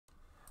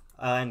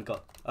And go.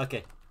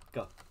 Okay,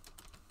 go.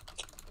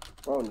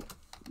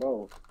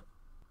 Bro.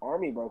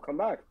 Army, bro, come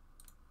back.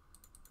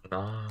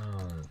 Nah,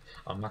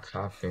 I'm not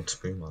having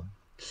to, man.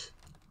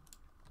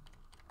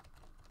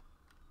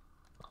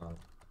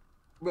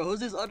 Bro, who's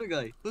this other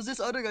guy? Who's this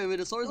other guy with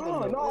the swordsman?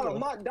 No, bro? I'm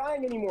not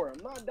dying anymore.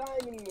 I'm not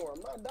dying anymore.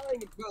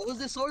 Bro, who's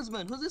this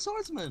swordsman? Who's this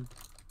swordsman?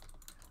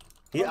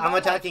 I'm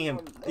attacking him.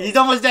 He's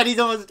almost dead.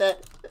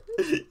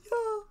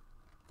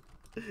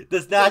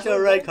 This natural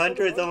rank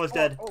hunter is almost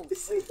dead.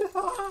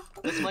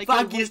 That's my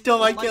Fuck, kill, you stole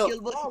my That's kill.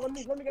 Let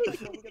me get the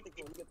kill. Let me get the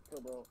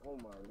kill, bro. Oh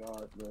my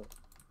god, bro.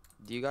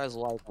 Do you guys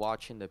like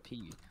watching the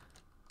P?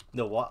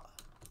 The what?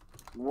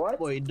 What?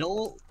 Wait,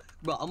 no.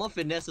 Bro, I'm gonna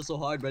finesse it so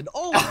hard, bro.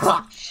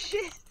 Oh,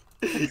 shit.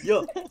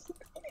 Yo.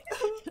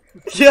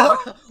 Yo.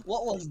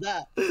 What was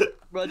that?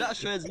 Bro, that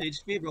shreds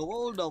HP, bro.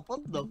 Hold up. What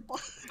the fuck?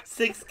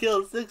 6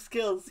 kills.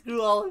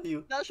 Screw all of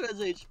you. That shreds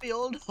HP.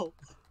 Hold up.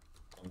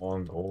 I'm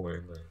on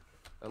going, man.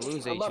 I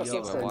lose I'm about to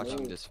HP by say watching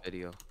something. this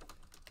video.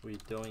 We're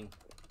doing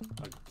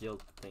a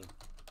guild thing.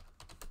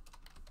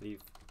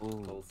 Leave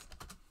Ooh. goals.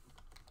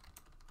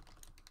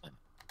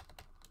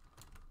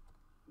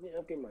 Yeah,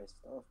 upgrade my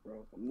stuff,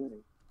 bro. I'm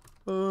losing.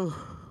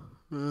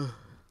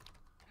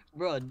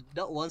 Bro,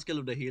 that one skill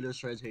of the healer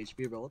shreds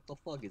HP, bro. What the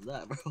fuck is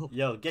that, bro?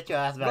 Yo, get your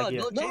ass back Bro,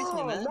 here. don't chase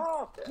me, man.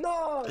 No, die.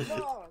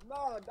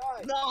 No.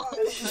 No.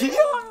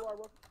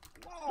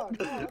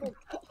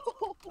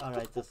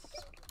 Alright, just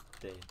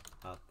stay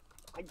up.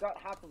 I got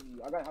half of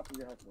you. I got half of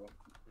your health, bro.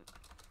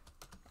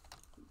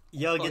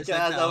 Yo, Oh, get it's your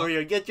like ass that, over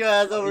here. Get your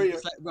ass over here.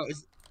 It's like, bro,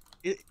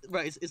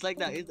 it's like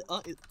that.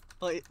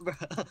 Bro,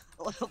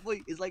 what the fuck?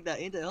 It's like that,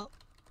 ain't it, huh?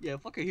 Yeah,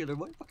 fuck your healer,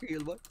 boy.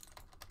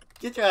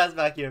 Get your ass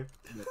back here.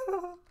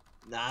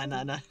 Nah.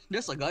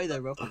 There's a guy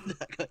there, bro. Fuck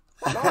that guy.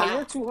 No,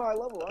 you're too high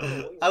level. I don't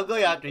know. I'm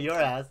going after your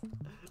ass.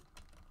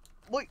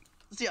 Wait,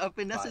 see, I've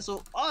been nested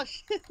so. Oh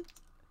shit,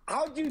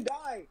 How'd you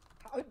die?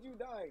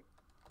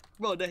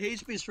 bro. The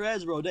HP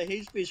shreds, bro. The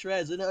HP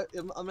shreds. And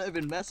I'm not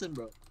even messing,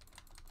 bro.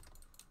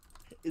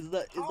 It's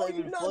not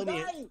even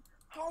funny.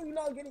 How are you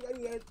not getting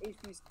any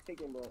HP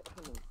taken, bro?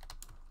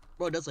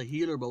 Bro, that's a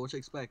healer, bro. What you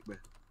expect, bro?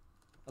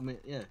 I mean,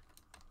 yeah.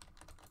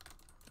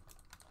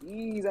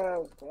 These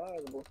ass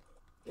bro.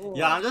 Oh,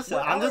 Yeah, I'm just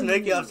are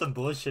making you? up some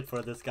bullshit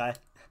for this guy.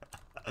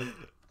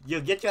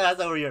 Yo, get your ass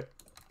over here.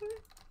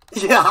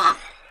 Yeah.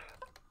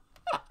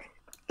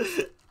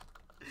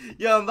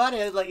 Yo, I'm about to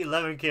hit like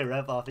 11k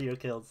rep off of your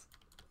kills.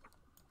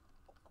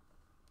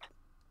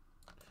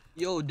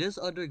 Yo, this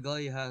other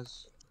guy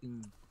has.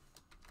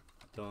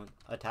 Don't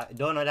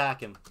attack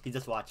him. He's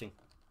just watching.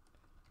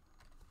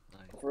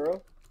 For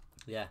real?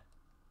 Yeah.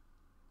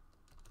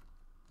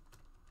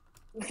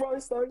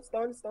 Stun.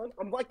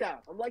 I'm like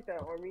that,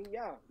 Army.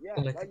 Yeah.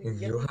 Like, Like, you you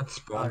get- had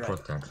spawn Alright,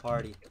 protect.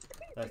 party.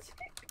 Let's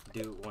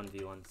do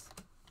 1v1s.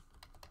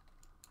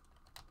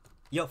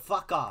 Yo,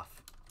 fuck off.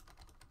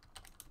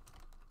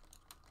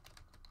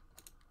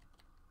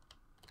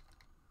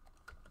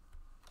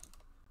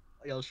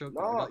 Yo, Shook,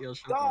 I No, got yo,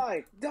 Shook.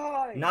 die.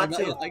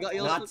 Natsu, I got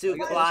your Natsu, shit, I got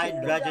your Clyde,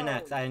 shit.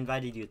 Reginex. I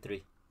invited you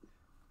 3.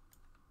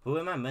 Who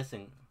am I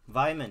missing?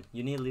 Vyman,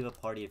 you need to leave a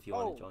party if you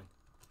want to join.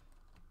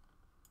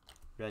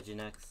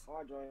 Reginex,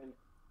 I'll join.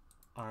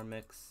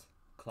 Armix,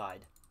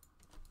 Clyde.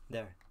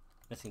 There.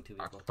 Missing 2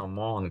 people. Come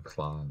on,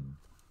 clan.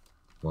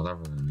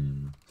 Whatever the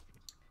name.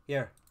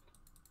 Here.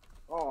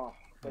 Oh,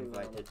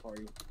 Invited.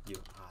 party. You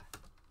are.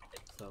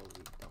 So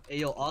we don't. Hey,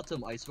 yo,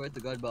 Autumn, I swear to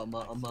God, but I'm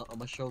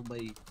gonna shove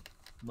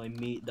my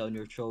meat down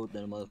your throat,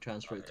 then I'm gonna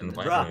transfer it to you.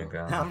 Invite me Bruh,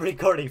 again. I'm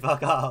recording,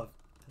 fuck off.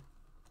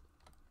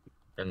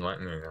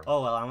 Invite me again.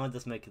 Oh well, I'm gonna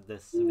just make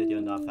this video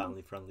not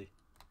family friendly.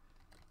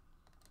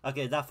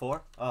 Okay, is that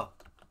 4? Oh,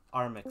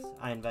 Armix,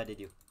 I invited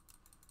you.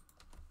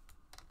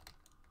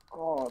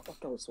 Oh, I thought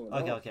that was someone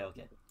else.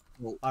 Okay.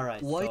 Well,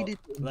 Alright, why so did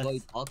you let's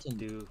invite Autumn?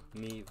 do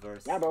me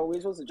versus Yeah, bro,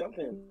 we're supposed to jump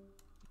in.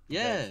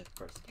 Yeah. Reg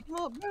first. Kick him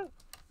up, bro.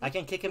 I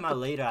can kick him out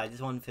later, I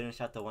just want to finish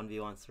out the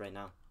 1v1s right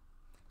now.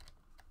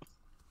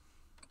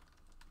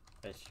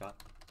 Nice shot.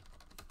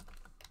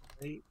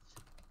 Right.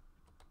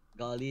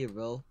 Gotta leave,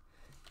 bro.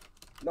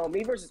 No,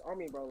 me versus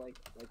Army, bro. Like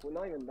we're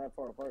not even that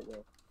far apart,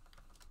 bro.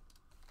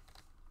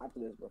 After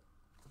this, bro.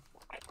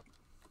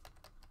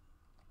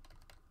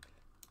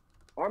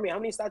 Army, how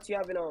many stats you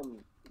have in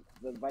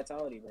the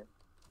vitality, bro?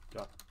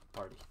 Drop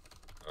party.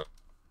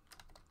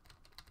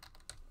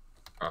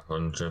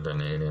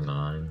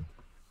 189.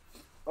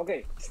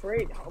 Okay,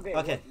 trade. Okay.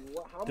 Okay,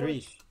 How 3,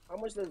 much? How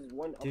much does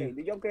one? 2, Okay,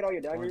 did you upgrade all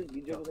your daggers? 1,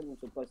 You just them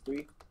to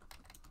 +3.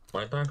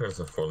 My daggers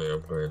are fully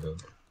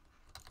upgraded.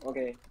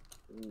 Okay.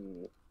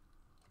 Your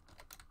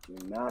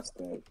mask,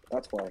 then.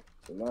 That's why.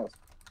 Your mask.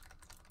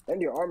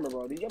 And your armor,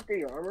 bro. Did you upgrade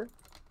your armor?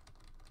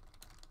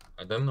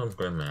 I didn't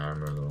upgrade my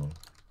armor though.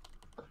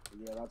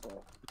 Yeah, that's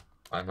why.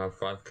 I have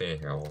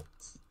 5k health.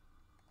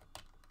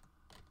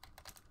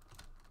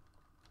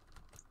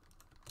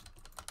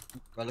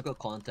 Bro, look at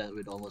content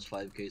with almost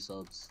 5k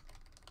subs.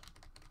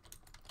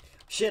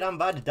 Shit, I'm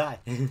about to die.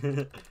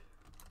 Heal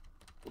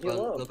Bro,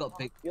 up. look up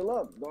pic. Heal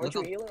up. Don't Look you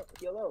up- heal up?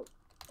 Heal up.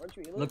 Aren't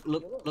you healing?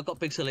 Look how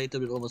pixelated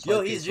with almost.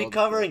 Yo, 5K he's subs,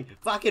 recovering.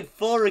 Fucking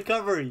full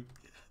recovery.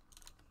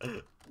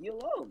 Heal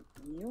up.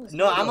 Use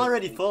No, heal I'm up.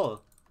 already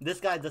full. This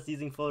guy just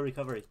using full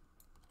recovery.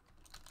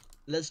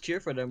 Let's cheer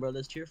for them, bro.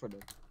 Let's cheer for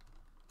them.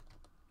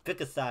 Pick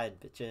a side,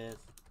 bitches.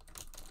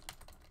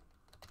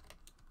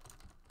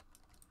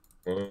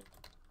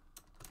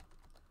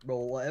 Bro,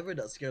 whatever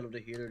that skill of the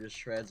healer just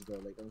shreds, bro.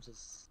 Like I'm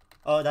just.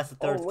 Oh, that's the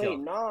third Oh wait, skill.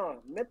 nah.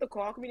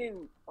 Mythical, how come you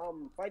didn't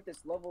fight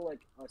this level like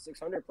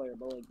 600 player,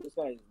 bro? Like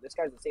this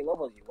guy's the same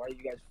level as you. Why are you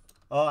guys?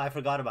 Oh, I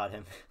forgot about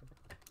him.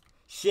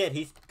 Shit,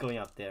 he's going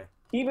up there.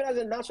 He even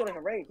hasn't not shown a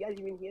rank. He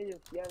hasn't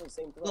the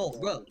same. No,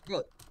 level,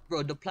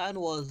 bro. The plan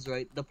was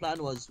right. The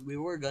plan was we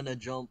were gonna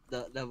jump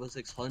the level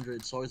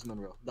 600 swordsman,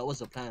 bro. That was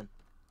the plan.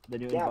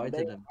 Then you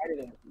invited him.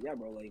 Yeah,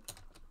 bro. Like.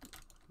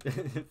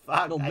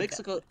 Fuck. No,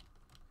 Mexico.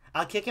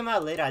 I'll kick him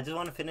out later. I just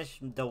want to finish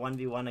the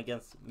 1v1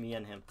 against me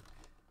and him.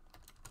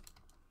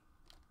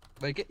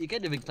 Bro, you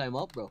can't even climb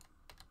up, bro.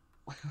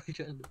 What are you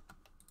trying to do?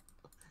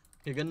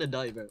 You're gonna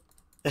die, bro.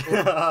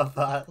 Oh,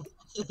 fuck.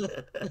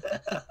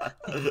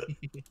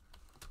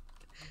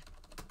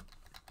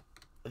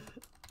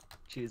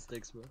 Cheese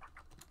sticks, bro.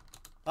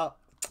 Oh,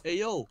 Hey,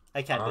 yo.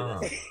 I can't do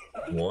this.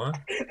 What?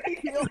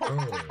 Yo,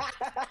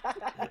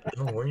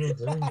 what are you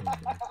doing?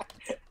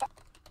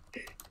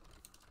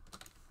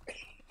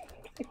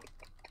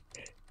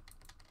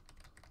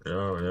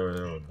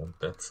 Yo,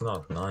 that's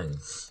not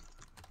nice.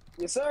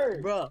 Yes,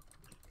 sir.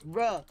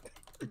 Bruh.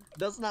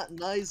 That's not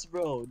nice,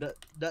 bro. That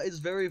is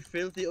very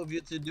filthy of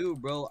you to do,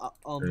 bro.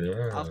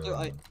 Yeah. After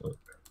I.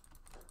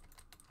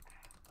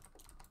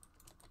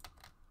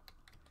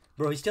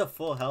 Bro, he's still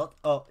full health.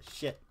 Oh,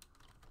 shit.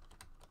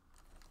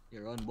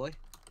 You're on, boy.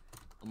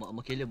 I'm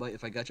gonna kill you, boy.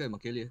 If I got you, I'm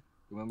gonna kill you.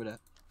 Remember that.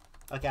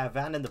 Okay, I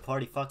abandoned the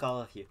party. Fuck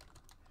all of you.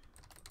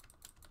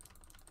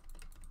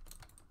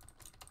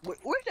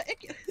 Where the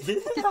heck?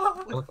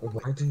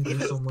 Why do you do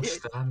so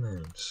much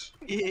damage?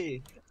 Yeah.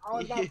 I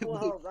was not full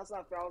health. That's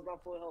not fair. I was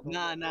not full health.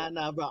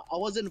 Nah, bro. I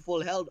wasn't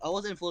full health. I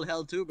wasn't full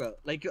health too, bro.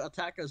 Like you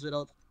attacked us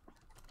without.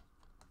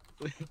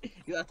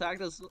 You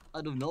attacked us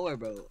out of nowhere,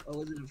 bro. I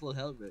wasn't in full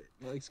health, bro.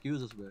 No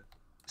excuses, bro.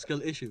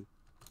 Skill issue.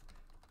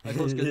 I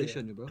know skill issue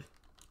on you, bro.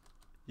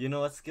 You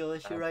know what skill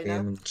issue right now?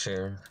 Gaming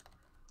chair.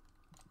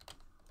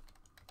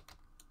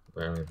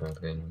 Very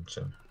bad gaming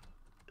chair.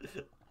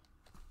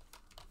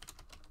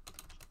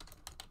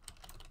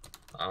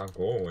 I'll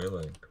go away,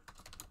 like.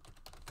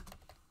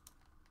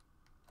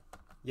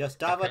 Yo,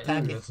 stop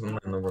attacking. This is my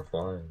number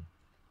 5.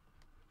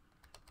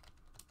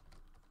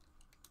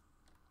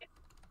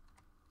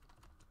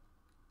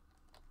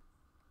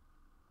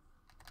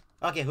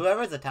 Okay,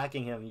 whoever's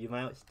attacking him, you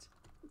might.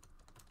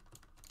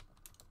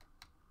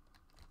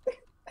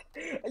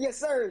 Yes,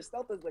 sir.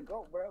 Stealth is the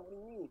goat, bro. What do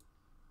you mean?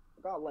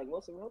 I got like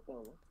most of them health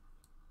down, man.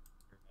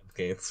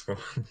 Gates one.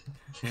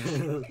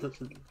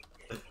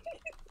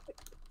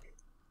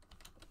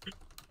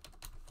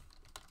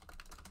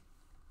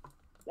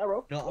 Yeah,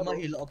 bro. No, I'm gonna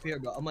heal up here,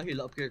 bro. I'm gonna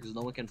heal up here because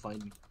no one can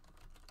find me.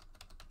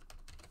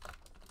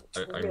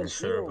 Are you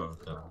sure about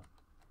that?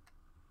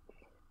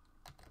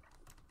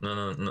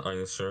 No, are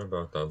you sure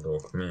about that though?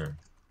 Come here.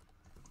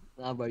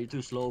 Nah, bro, you're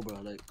too slow, bro.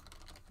 Like,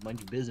 mind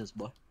your business,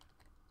 boy.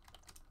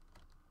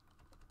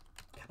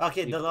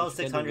 Okay, the low If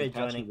you can't 600 even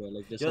catch me, joining. bro.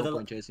 Like, there's Yo, no the-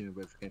 point chasing me,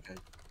 bro. If you can't catch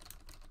me.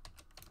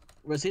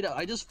 Bro, see that?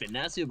 I just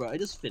finesse you, bro. I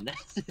just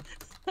finesse you.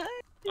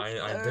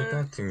 I did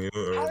that to you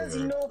earlier. How does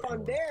he know if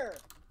I'm there?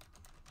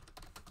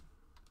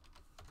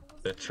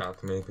 The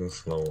chat made me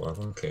slow. I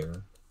don't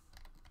care.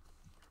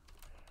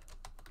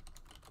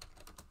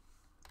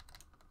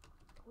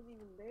 I wasn't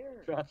even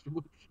there. Trash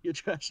boy. You're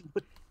trash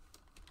boy.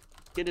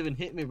 You can't even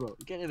hit me, bro.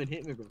 You can't even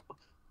hit me, bro.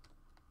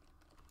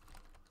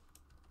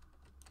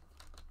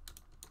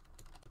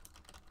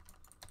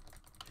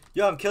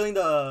 Yo, I'm killing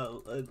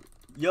the.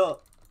 Yo.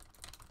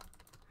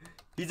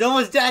 He's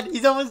almost dead.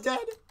 He's almost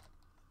dead.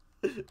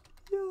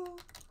 Yo.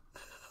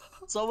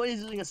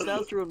 Somebody's using a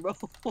stealth rune, bro.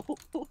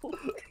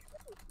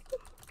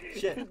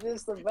 Shit.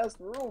 It's the best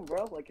room,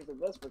 bro. Like, it's the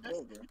best for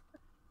kill, bro.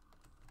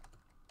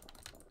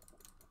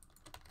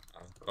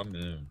 Come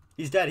in.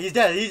 He's dead. He's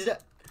dead. He's dead.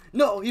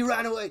 No, he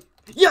ran away.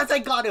 Yes, I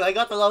got him. I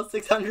got the low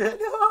 600.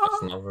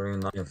 That's not very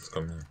nice.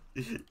 Come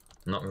here.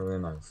 Not really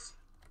nice.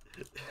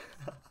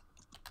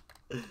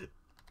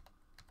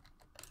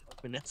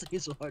 Finessing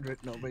is so hard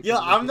right now, bro. Yo,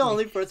 I'm the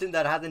only person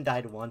that hasn't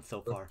died once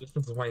so far. This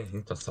is why I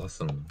hate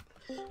assassin.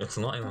 It's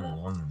not even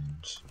long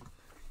range.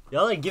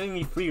 Y'all are giving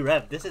me free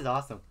rep. This is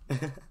awesome.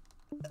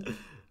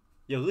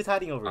 Yo, who's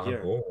hiding over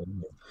here?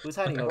 Who's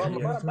hiding Bro, over I'm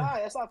here? about to die.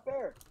 That's not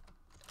fair.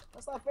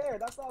 That's not fair.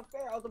 That's not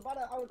fair. I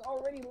was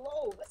already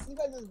low. You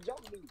guys just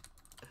jumped me.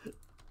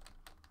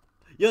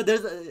 Yo,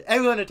 there's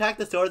everyone attack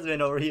the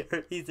swordsman over here.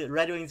 He's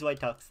Red Wings White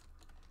Tux.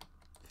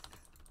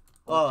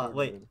 Oh,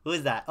 wait. Who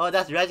is that? Oh,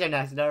 that's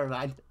Regenex. Never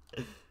mind.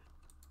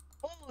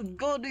 Oh,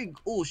 god,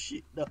 oh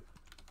shit. No.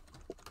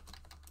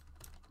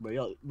 Bro,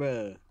 yo,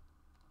 bro.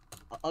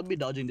 I'll be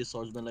dodging this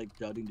swordsman like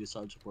dodging this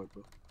side support,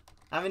 bro.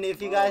 I mean,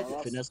 if you guys... Oh,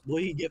 Finesse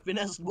boy, get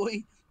finessed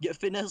boy. Get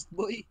finessed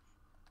boy.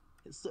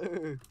 Yes,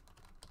 sir.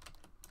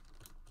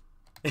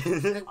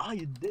 Ah,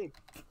 you dick.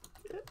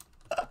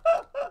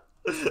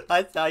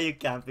 I saw you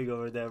camping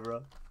over there,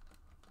 bro.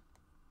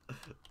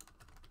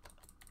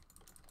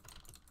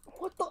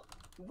 What the?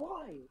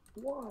 Why?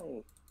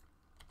 Why?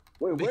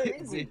 Wait, where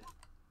is he?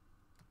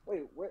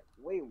 Wait,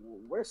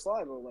 where's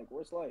Sly, bro? Like,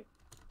 where's Sly?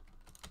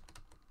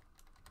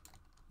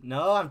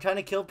 No, I'm trying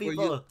to kill Were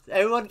people. you-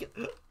 Everyone.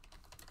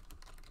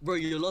 Bro,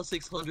 you lost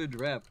 600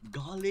 rep.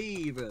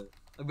 Golly, bro.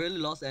 I barely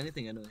lost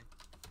anything anyway.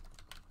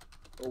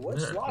 Well,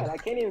 where's Sly? I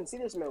can't even see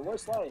this man.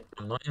 Where's Sly?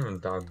 I'm not even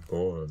that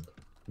good.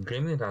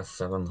 Give me that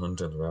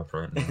 700 rep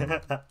right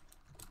now.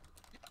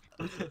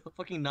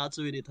 Fucking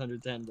Natsu with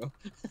 810, bro.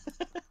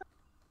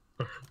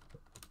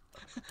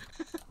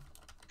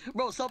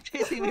 Bro, stop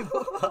chasing me,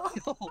 bro.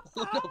 Yo, hold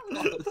up,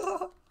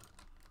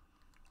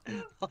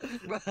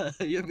 bro,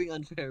 you're being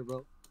unfair,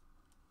 bro.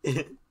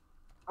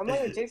 I'm not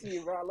even chasing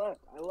you, bro. I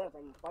left.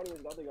 I'm fighting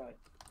with the other guy.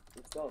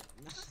 It's stealth.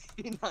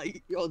 Nah,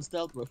 you're on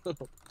stealth, bro.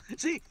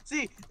 See,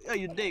 oh,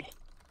 you dick.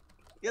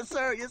 Yes,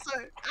 sir.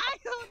 I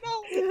don't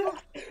know.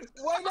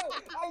 Why no?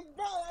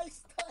 I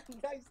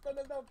stunned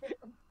enough.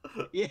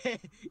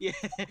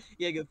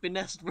 Yeah, get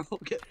finessed, bro.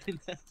 Get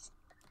finessed.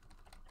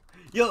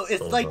 Yo, it's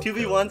So like okay.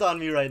 2v1s on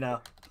me right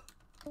now.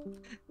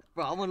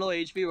 Bro, I'm on low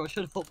HP, bro.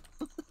 Shut up.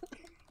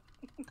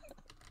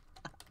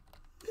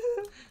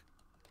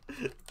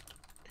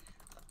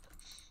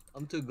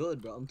 I'm too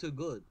good, bro. I'm too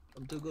good.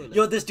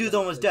 Yo, this dude's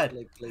almost dead.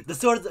 Like, The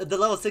sword, the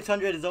level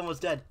 600 is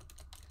almost dead.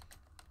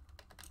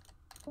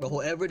 bro,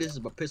 whoever this is,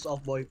 but piss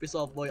off, boy.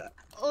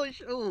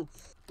 Oh,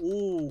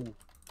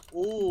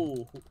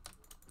 ooh.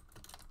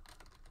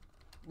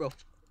 Bro,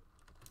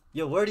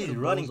 Yo, where are these What a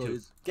running bozo to?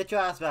 is- Get your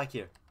ass back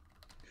here.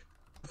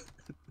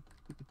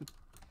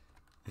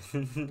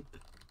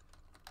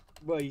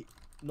 bro,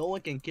 no one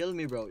can kill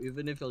me, bro.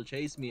 Even if he'll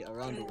chase me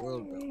around the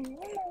world, bro.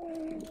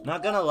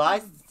 Not gonna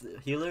lie,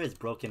 healer is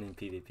broken in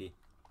PvP.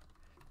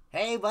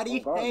 Hey, buddy.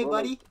 Oh, God, Hey, bro.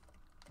 buddy.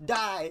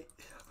 Die.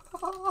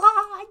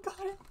 I got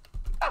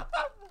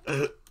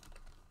it.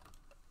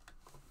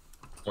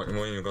 When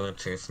are you gonna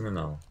chase me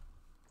now?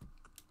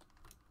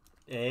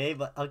 Hey,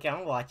 but okay, I'm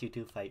gonna watch you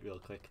two fight real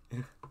quick.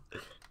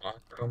 Ah,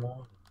 come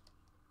on.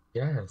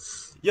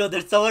 Yes. Yo,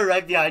 there's someone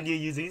right behind you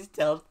using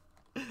stealth.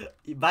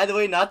 By the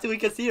way, not so we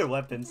can see your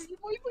weapons.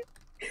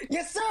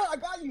 Yes, sir. I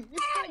got you.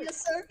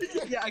 Yes, sir.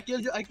 Yeah, I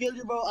killed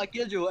you, bro.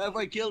 Whoever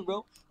I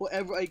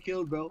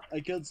killed, bro. I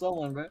killed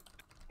someone, bro.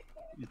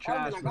 You trash,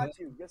 Armin, I bro. got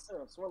you. Yes, sir.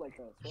 I swear like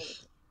that.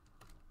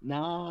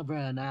 Nah,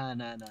 bro. Nah.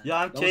 Yo,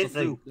 I'm That was a chasing.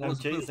 fluke. That I'm was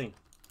a fluke. chasing.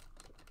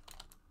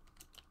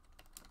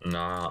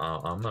 Nah,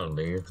 I'm gonna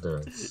leave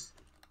this.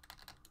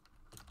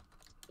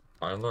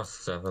 I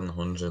lost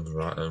 700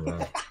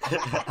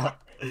 rep.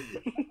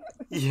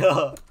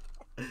 Yo,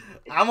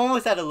 I'm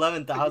almost at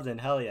 11,000.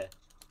 Hell yeah.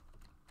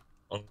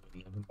 Only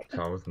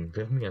 11,000.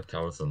 Give me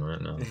 1,000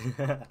 right now.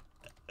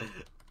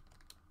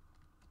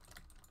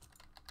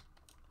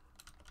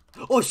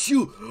 Oh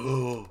shoot!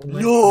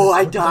 No,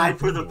 I died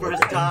for the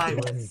first time.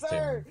 Yes,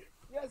 sir.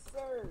 Yes,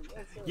 sir.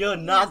 Yes, sir. Yo,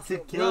 not to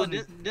Bro, kill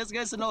me. this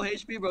guy's a low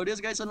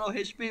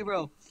HP,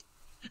 bro.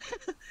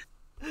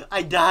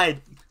 I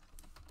died.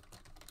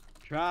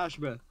 Trash,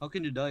 bro. How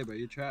can you die, bro?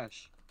 You're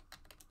trash.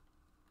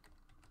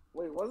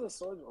 Wait, was it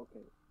sword?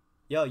 Okay.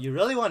 Yo, you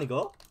really want to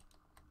go?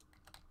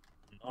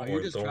 Bro, you're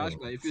I just trash, don't.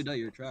 bro. If you die,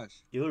 you're trash.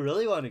 You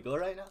really want to go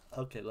right now?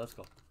 Okay, let's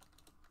go.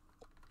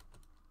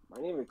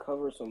 I need to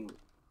recover some.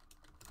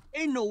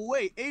 Ain't no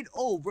way.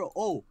 Bro.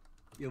 Oh.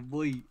 Yo,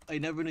 boy. I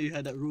never knew you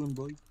had that rune,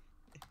 boy.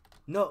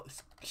 No,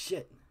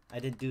 shit. I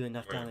didn't do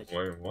enough damage.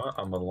 Wait, what?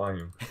 I'm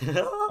alive.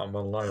 I'm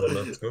alive.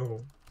 Let's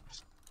go.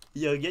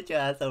 Yo, get your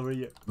ass over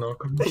here. No,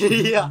 come on.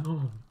 Yeah.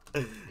 No.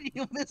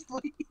 You missed, boy.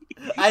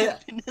 I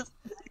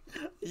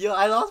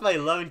lost my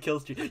 11 kill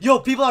streak. Yo,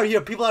 people are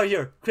here.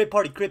 Crate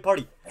party.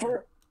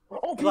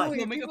 Oh, Clyde.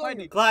 here, Make a people party.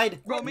 here. Clyde,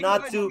 Bro, make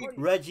Natsu, party.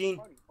 Regine,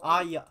 Party.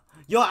 Aya.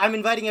 Yo, I'm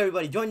inviting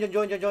everybody. Join.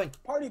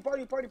 Party.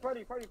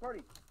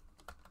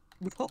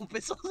 Bro,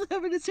 Pistol's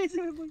never been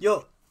chasing me, boy.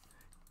 Yo,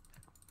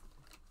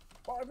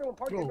 Oh, everyone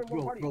party.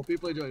 Everyone party. Bro,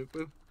 people are joining.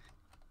 Bro.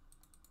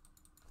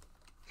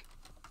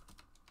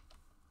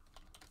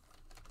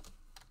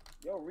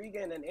 Yo,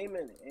 Regan and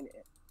Eamon and.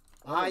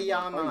 Aya,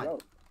 Party man.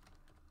 up.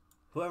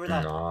 Whoever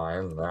that. Nah, I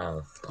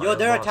left. Yo, I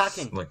they're lost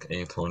attacking. Like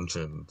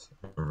 800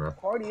 rep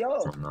Party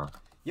up. from that.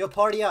 Yo,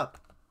 party up.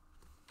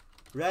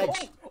 Reg,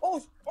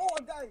 Oh,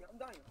 I'm dying.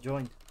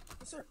 join.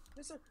 Yes, sir.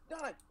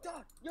 Die.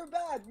 You're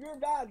bad.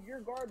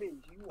 You're garbage.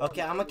 You are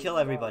Okay, I'ma garbage. kill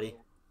Die, everybody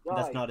bro.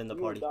 that's Die. not in the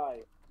You party. Die.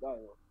 Bro.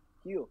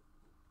 Heal.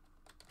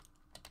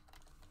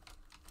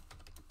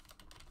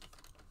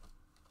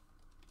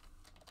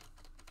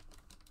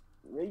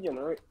 Regen,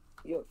 alright.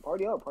 Yo,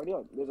 party up.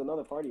 There's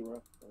another party,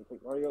 bro.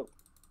 Party up.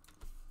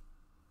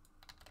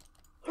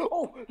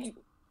 Oh!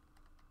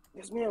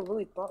 This man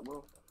really thought,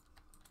 bro.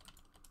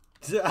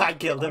 I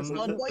killed him.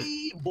 Son, boy.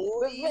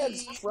 This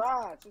man's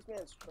trash.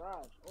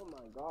 Oh my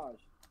gosh.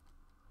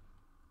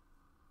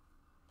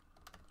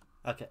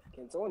 Okay,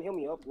 Can someone heal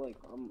me up? Like,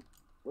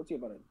 what's he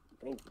about to?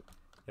 Thank you.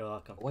 you're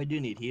welcome. Why do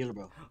you need heal,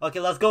 bro? Okay,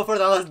 let's go for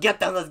them. Let's get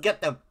them.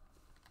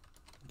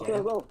 Okay,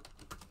 let's go.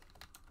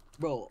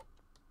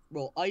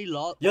 Bro, I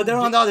lost. Yo, they're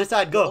on the other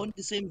side. They're Go. on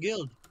the same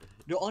guild.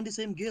 They're on the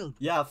same guild.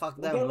 Yeah, fuck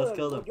them. Let's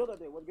kill them. What guild are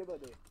they? What guild are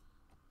they?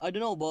 I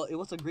don't know, but it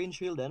was a green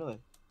shield anyway.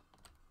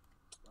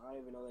 I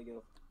don't even know that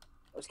guild.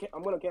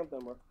 I'm gonna camp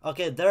them, bro.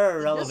 Okay, they're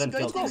irrelevant.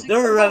 Let's go, Kills. let's go.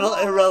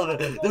 They're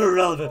irrelevant. They're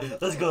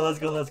irrelevant. Let's go. Let's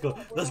go. Let's go.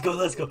 Let's go.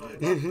 Let's go.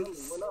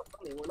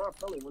 We're not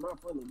friendly,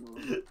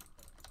 bro.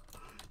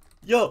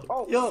 Yo,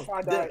 Oh, yo,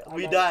 I died,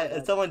 we I died.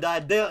 died. Someone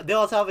died. They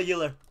also have a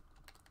healer.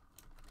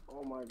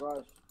 Oh my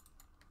gosh.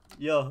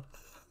 Yo,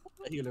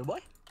 Healer boy.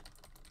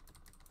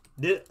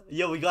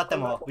 yo, we got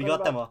them all. We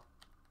got them all.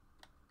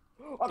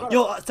 I got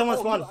Yo, him. someone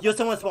Oh, spawned. dude, Yo, I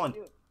someone got spawned.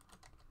 him.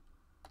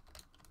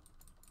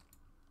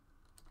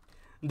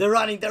 They're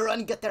running. They're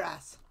running. Get their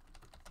ass.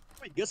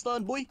 Wait, get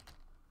stunned, boy.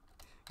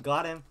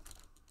 Got him.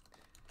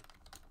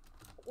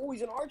 Oh,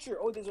 he's an archer.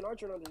 Oh, there's an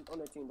archer on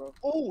their team, bro.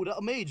 Oh,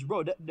 that mage,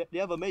 bro. They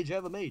have a mage. They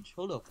have a mage.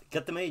 Hold up,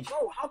 Get the mage.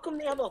 Bro, how come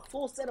they have a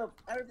full set of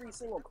every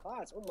single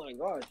class? Oh my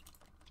gosh.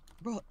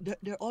 bro.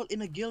 They're all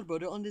in a guild, bro.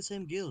 They're on the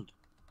same guild.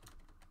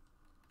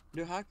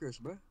 They're hackers,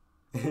 bro.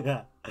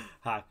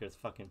 Hackers,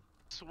 fucking.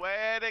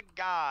 Swear to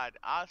God,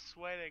 I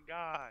swear to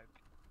God.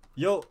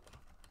 Yo,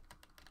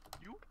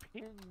 You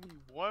ping me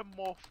one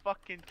more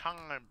fucking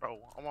time, bro.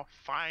 I'm gonna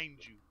find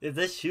you. is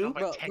this Shu? I'm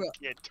gonna Bro, take bro,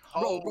 your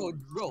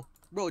toe.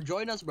 Bro,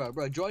 join us, bro.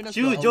 Join us.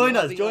 Shu, bro. join We're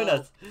us. having Join a-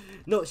 us.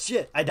 No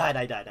shit. I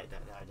died.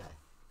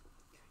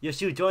 Yo,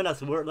 Shu, join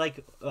us. We're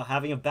like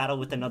having a battle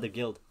with another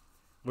guild.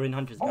 We're in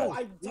Hunter's Oh, Guild.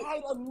 I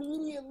died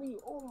immediately.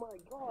 Oh my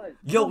god.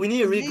 Yo, we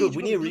need to The regroup. mage,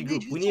 We bro, need to the regroup.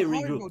 mage We is need to too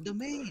hard, bro. regroup. The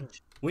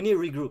mage. We need to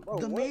regroup. Bro,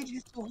 The what? mage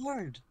is too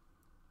hard.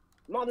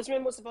 No, this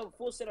man must have had a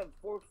full set of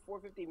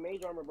 450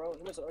 mage armor, bro.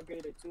 He must have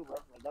upgraded it too, bro.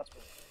 Like, that's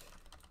what.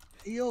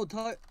 Yo,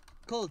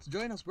 Colts,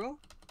 join us, bro.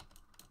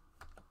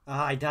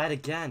 Ah, I died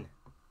again.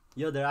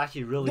 Yo, they're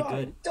actually really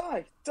good.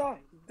 Die.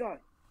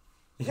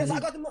 Yes, I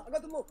got them low.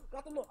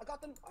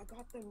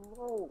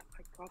 low.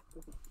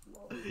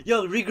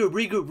 Yo, regroup.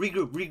 We got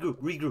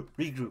Regroup.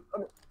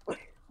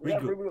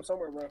 regroup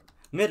somewhere, bro.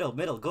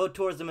 Middle. Go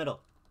towards the middle.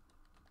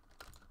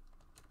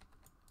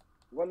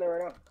 One there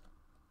right now.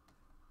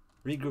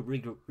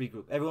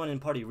 Regroup. Everyone in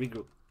party,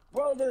 regroup.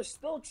 Bro, they're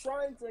still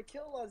trying to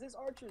kill us. This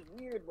archer's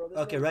weird, bro. This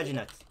Okay, man's- Reggie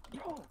next.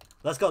 Yo,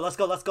 Let's go.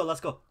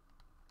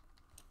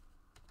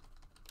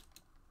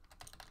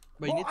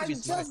 Bro, you need to be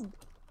smart.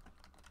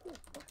 Oh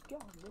my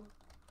god, bro.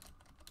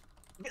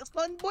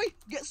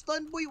 Get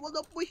stunned, boy. What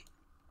up, boy?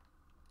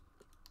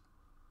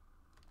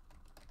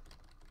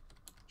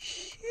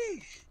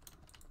 Sheesh.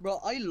 Bro,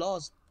 I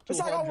lost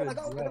Listen, I got 200.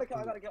 one.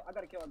 I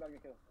got a kill.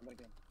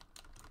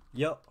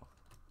 Yo,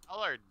 Y'all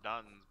are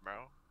done, bro.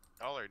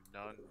 Y'all are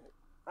done.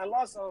 I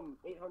lost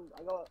 800.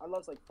 I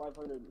lost like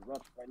 500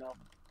 reps right now.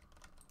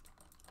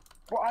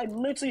 Bro, I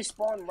literally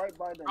spawned right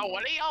by them. Bro,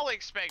 what do y'all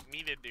expect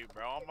me to do,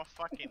 bro? I'm a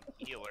fucking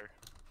healer.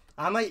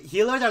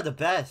 healers are the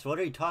best. What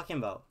are you talking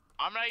about?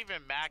 I'm not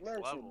even max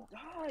Mercy, level.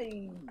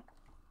 die.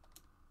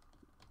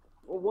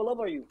 Well, what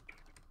level are you?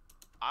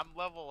 I'm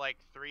level like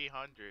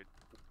 300.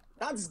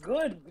 That's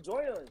good.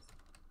 Join us.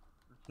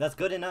 That's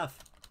good enough.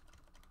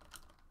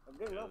 That's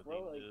good enough,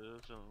 bro. Like,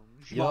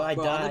 Yo, I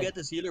bro, I'm gonna died. get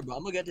this healer, bro.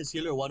 I'm gonna get this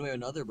healer one way or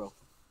another, bro.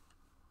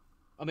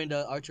 I mean,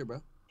 the archer,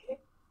 bro.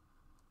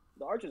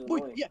 the archer's Boy,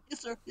 annoying. yeah,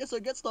 yes, sir.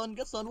 Get stunned.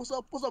 What's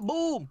up?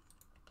 Boom.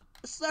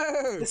 Yes,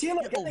 sir. This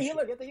healer, Yeah, get oh, the shit.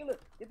 healer,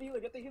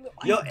 get the healer.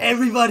 Yo,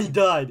 everybody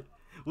died.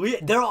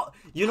 They're all.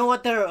 You know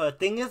what their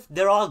thing is?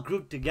 They're all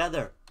grouped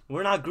together.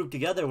 We're not grouped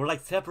together. We're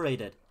like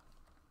separated.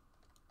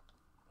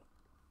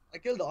 I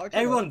killed the archer.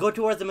 Everyone, go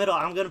towards the middle.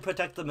 I'm gonna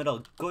protect the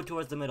middle. Go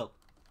towards the middle.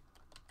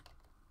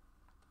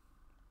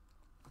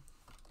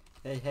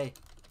 Hey.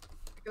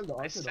 I killed the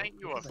I archer. sent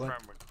you a What? friend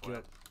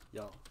request.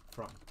 Yo,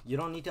 from. You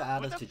don't need to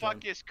add Who us the to fuck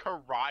join. is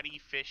Karate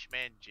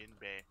Fishman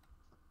Jinbei?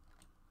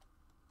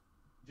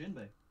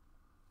 Jinbei.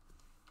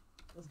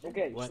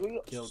 Okay, What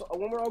so killed-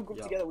 when we're all grouped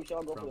Yo, together, we should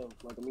all go for bro. them,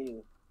 like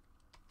immediately.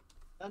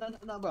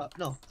 No, bro.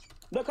 No.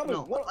 They're coming.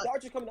 No, The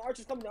archer's coming. The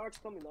archer's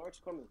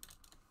coming.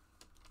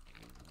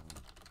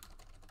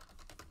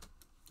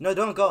 No,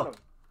 don't go.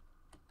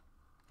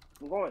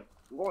 I'm going.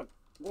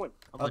 I'm gonna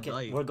Okay,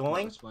 die. we're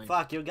going. That's fine.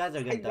 Fuck, you guys are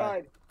He gonna die.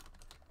 died.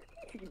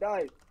 He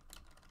died.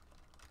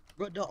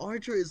 Bro, the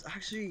archer is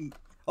actually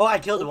Oh, I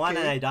killed one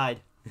and Okay. I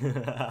died.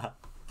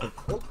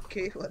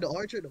 okay. But the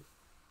archer,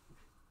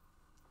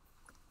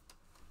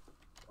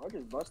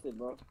 Archer's busted,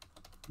 bro.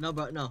 no,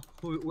 bro, no.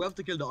 We have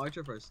to kill the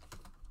archer first.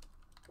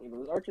 Hey, bro,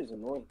 this archer's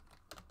annoying.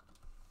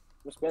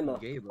 Let's spend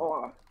that. Gay, bro.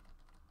 Oh,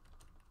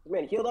 this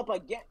man healed up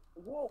again.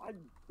 Whoa,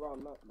 bro,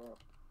 I'm not, bro.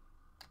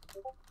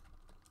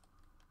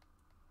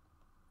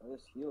 Oh,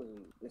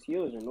 this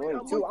heal is annoying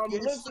Yeah, too. what- I'm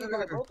yes, literally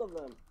by sir. both of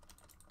them.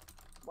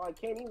 Bro, I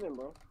can't even,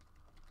 bro.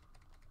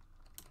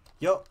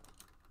 Yo,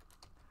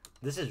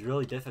 this is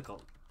really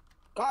difficult.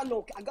 God,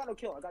 no, I got no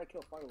kill. I got a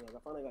kill finally. I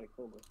finally got a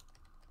kill, bro.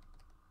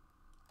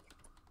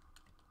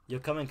 Yo,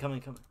 coming.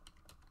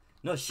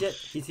 No shit,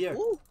 he's here.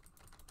 Ooh.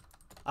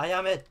 I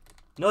am it.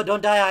 No,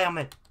 don't die, I am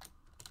it.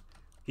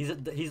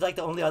 He's like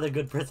the only other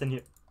good person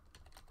here.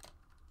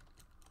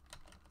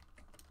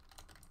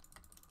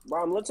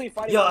 Bro, I'm literally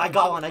fighting. Yo, I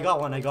got one. I got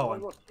one. I got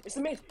one. It's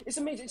the mage. It's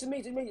the mage. It's the mage.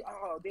 It's the mage.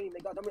 Oh, dang, they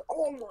got them.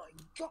 Oh my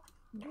god,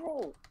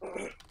 bro.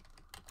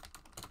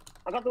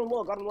 I got them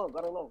low. Got them low.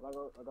 Got them low.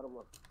 I got them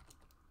low.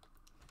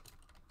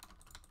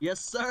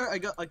 Yes, sir.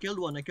 I killed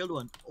one. I killed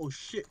one. Oh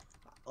shit.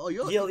 Oh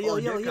yo. Yo, yo, oh,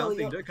 yo, they're yo, camping.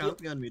 yo, They're yo.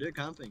 camping on me. They're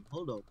camping.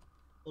 Hold up.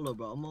 Hold up,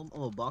 bro. I'm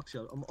a box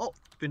you. Oh,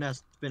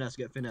 finesse.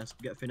 Get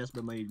finesse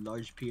by my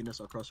large penis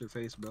across your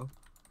face, bro.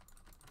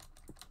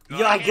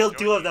 Yo, I killed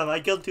two of them. I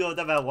killed two of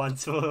them at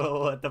once.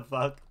 What the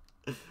fuck?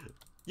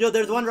 Yo,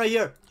 there's one right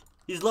here.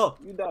 He's low.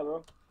 You die,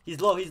 bro.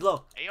 He's low. He's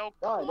low. Hey, yo,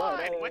 Die,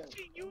 Clyde, die. what's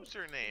your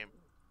username?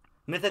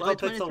 Mythical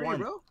Pixel 23, 1.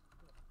 bro.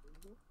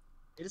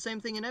 It's the same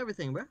thing in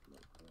everything, bro.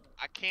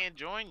 I can't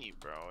join you,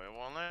 bro. It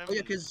won't let Oh me.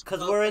 yeah,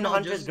 cause we're in no,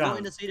 Hunter's just go in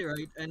ground. the city,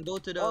 right, and go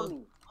to Tell the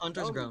me.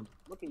 Hunter's Tell me. ground.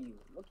 Look at you.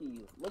 Look at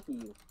you. Look at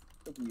you.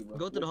 Look at you, bro.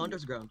 Go to Look the at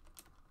Hunter's you. ground.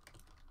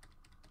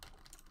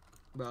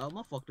 Bro, I'm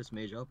gonna fuck this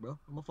mage up, bro.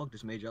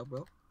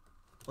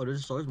 Oh,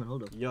 there's a swordsman.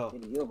 Hold up. Yo, You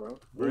need to heal, bro. You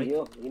Break. need to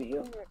heal. You need to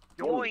heal.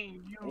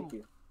 Join you. Thank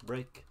you.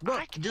 break. Bro,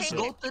 I just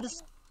can't. go to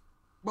the.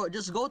 Bro,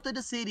 just go to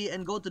the city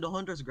and go to the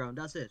Hunter's ground.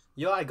 That's it.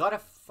 Yo, I gotta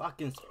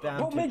fucking spam.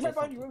 Bro, kick mage or right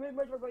behind you. something.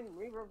 Mage right behind you.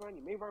 Mage right behind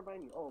you. Mage right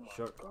behind you. Oh my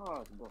Sure.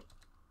 god, bro.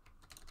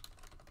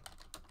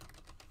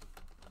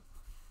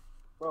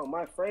 Bro,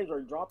 my frames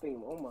are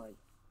dropping. Oh my.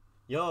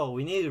 Yo,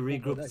 we need to Oh,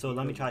 regroup. that So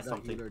let me healer- try that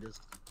something. healer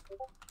just-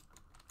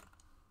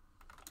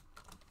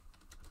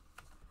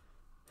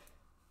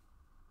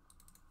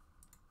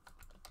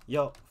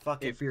 Yo,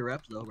 fuck Hey, it. for your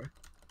reps though, bro.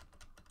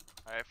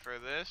 Alright, for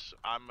this,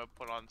 I'm gonna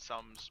put on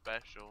something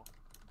special.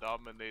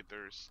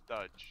 Dominator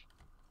Studge.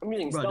 I'm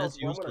using Bro, stealth. that's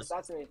Bro. I'm gonna useless.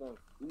 assassinate them.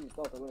 I'm using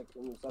stealth. I'm gonna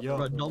assassinate Yo,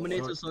 Bro, them.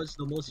 Dominator short. Sword's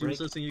the most Break.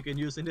 useless thing you can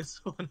use in this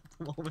one at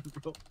the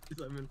moment, bro. It's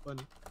not even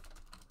funny.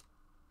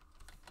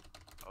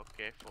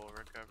 Okay, full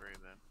recovery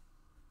then.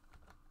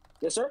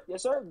 Yes, sir.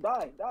 Yes, sir.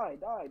 Die. Die.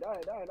 Die.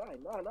 Die. Die. Die.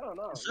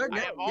 No. Yes, sir. I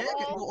Yeah, am yeah,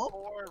 all go up.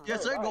 for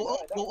Yes, sir. die, Go die,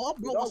 up. die. Go up,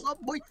 bro. Go. What's up,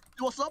 boy?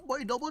 What's up,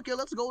 boy? Double kill.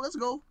 Let's go. Let's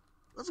go.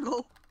 Let's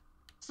go.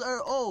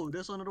 Sir. Oh,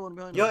 there's another one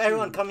behind Yo, us.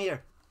 everyone, come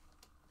here.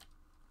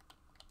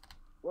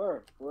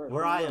 Where?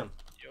 Where I am.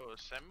 Yo,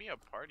 send me a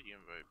party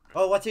invite,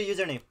 bro. Oh, what's your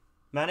username?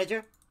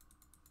 Manager?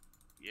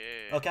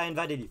 Yeah. Okay, I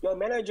invited you. Yo,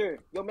 manager.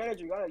 Yo,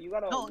 manager. You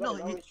gotta. No, you no. gotta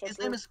dominate His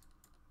structure name room. is.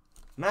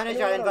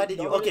 Manager, I invited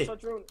you. Okay.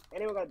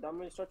 Anyone got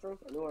dominate structure room?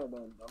 Anyone got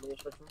dominate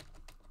structure room?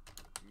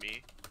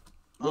 Me?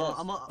 Yes.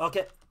 I'm a.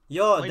 Okay.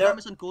 Yo, My there. name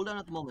is on cooldown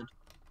at the moment.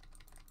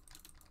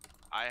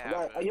 I I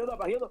have it. healed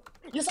up. I healed up.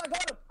 Yes, I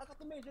got him. I got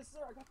the mage. Yes, sir.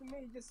 I got the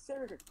mage. Yes,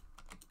 sir.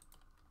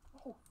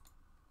 Oh,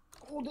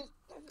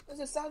 this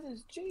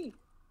assassin's G.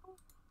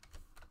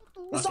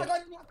 Yes, Okay. I got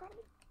him. I got him.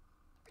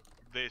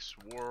 This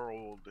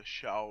world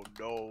shall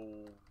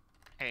know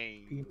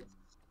pain. Penis.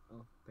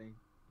 Oh, pain.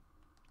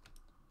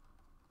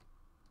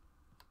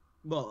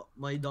 Bro,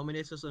 my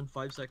dominates us in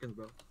 5 seconds,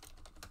 bro.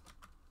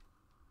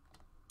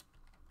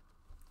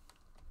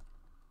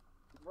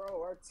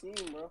 Bro, our team,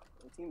 bro.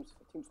 Our team's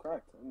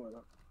cracked. Oh my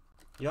god.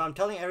 Yo, I'm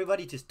telling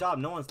everybody to stop.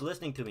 No one's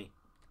listening to me.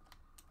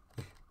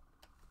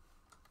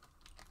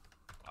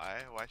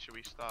 Why should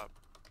we stop?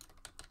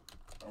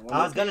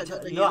 I was gonna.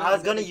 No, I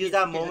was gonna use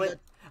that moment.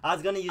 I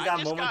was gonna use I that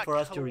just moment got for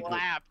us to regroup.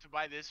 clapped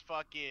by this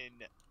fucking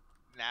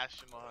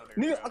national hunter.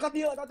 Nigga, bro. I got the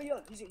heal. I got the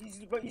heal.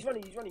 He's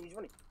running. He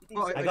thinks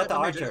Oh, I got the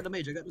mage, archer. I got the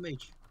mage. I got the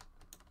mage.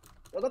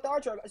 I got the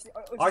archer.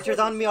 Archer's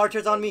on me.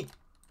 Archer's on me.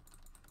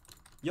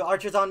 Yo,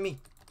 Archer's on me.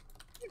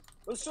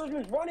 The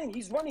surgeon's running.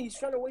 He's running. He's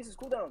trying to waste his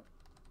cooldown.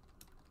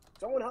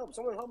 Someone help.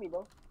 Someone help me,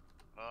 bro.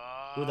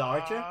 Who, the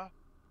archer?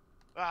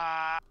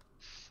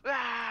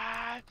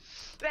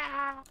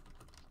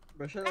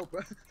 Bro, shut up,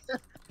 bro.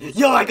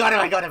 Yo, I got him.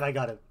 I got him. I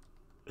got him.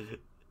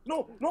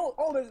 No.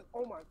 Oh, there's.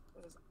 Oh my.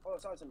 Oh,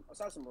 assassin,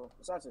 bro.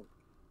 Assassin.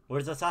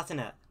 Where's the assassin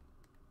at?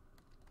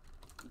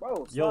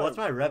 Bro. Yo, what's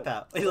my stop. rep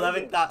at?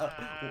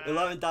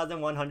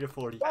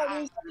 11,140. Bro, the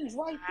assassin's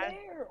right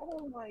there.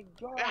 Oh my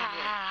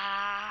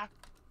god.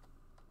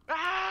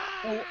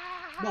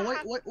 Bro.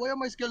 But why are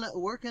my skill not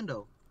working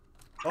though?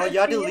 Oh, you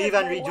have to Yes, leave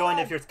and I rejoin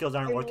lagged. if your skills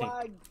aren't working.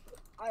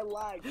 I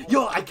lagged.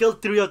 Yo, I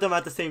killed 3 of them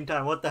at the same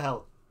time. What the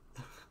hell?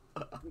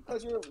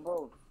 Because you're,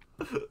 bro.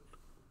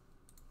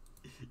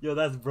 Yo,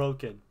 that's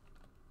broken.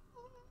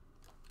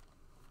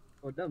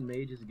 Oh, that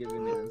mage is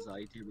giving me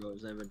anxiety, bro.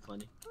 It's not even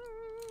funny.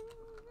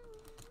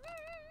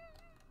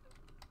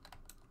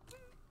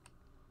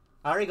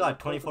 I already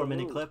got a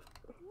 24-minute clip.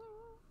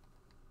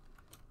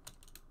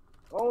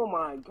 Oh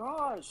my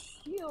gosh,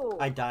 heal.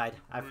 I died.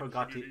 I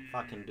forgot to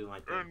fucking do my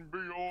thing. And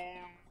beyond.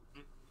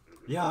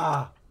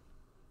 Yeah.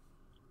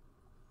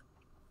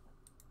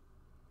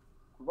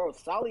 Bro,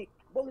 Sally.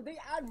 Bro, did they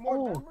add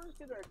more members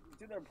to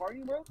their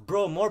party, bro?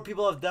 Bro, more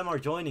people of them are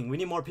joining. We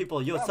need more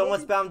people. Yo, Yeah, someone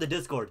more spam the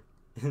Discord.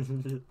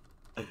 Spam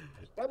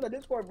the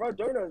Discord, bro.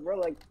 Join us, bro.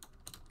 Like,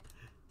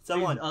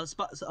 Someone.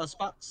 Spam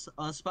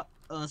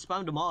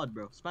the mod,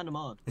 bro. Spam the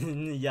mod.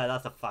 Yeah,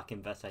 that's a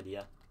fucking best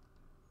idea.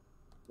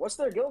 what's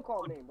their guild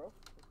call name, bro?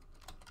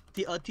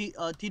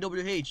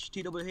 TWH.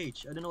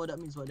 TWH. I don't know what that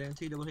means, but they're in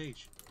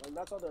TWH. Like,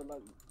 that's all they're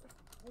like.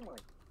 Oh my.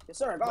 Yes,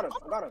 sir. I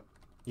got him.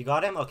 You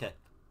got him? Okay.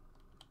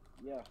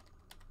 Yeah.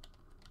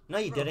 No,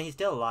 you didn't. He's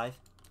still alive.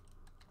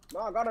 No,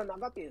 I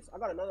got this. I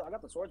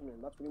got the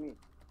swordsman. That's what you mean.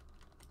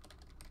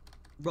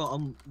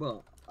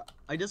 Bro,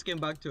 I just came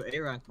back to A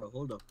rank, bro.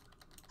 Hold up.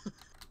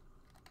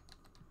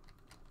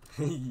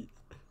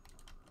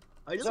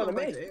 I just So the went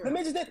back mage, to A the rank.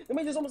 mage is dead. The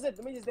mage is almost dead.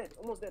 The mage is dead.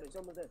 Almost dead. He's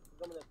almost dead.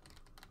 He's almost dead.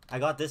 I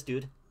got this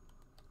dude.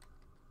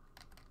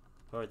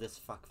 Or this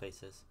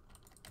fuckface is.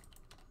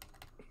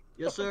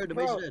 Yes, sir. The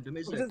Bro, mage is dead. The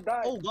mage is we dead. just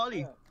died. Oh, golly.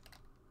 Yeah.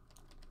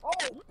 Oh!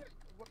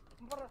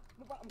 I'm sorry.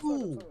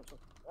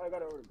 I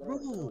got it.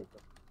 Bro.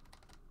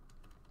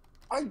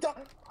 I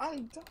died.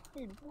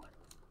 What?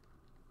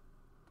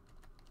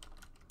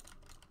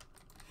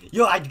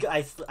 Yo,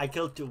 I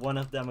killed one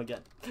of them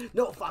again.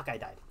 No, fuck, I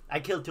died. I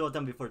killed 2 of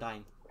them before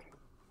dying.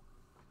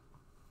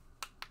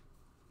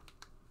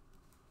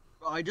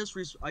 Bro, I just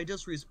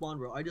respawned,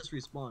 bro. I just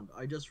respawned.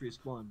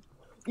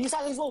 The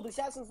assassin's low.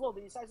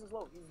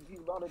 He's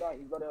about to die.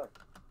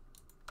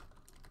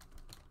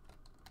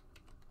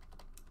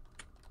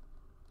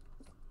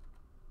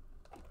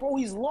 Bro,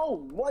 he's low.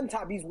 One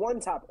tap. He's one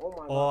tap. Oh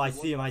my god. Oh, I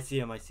see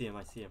him.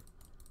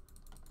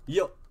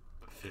 Yo.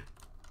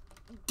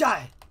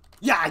 Die.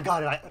 Yeah, I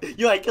got it.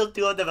 Yo, I killed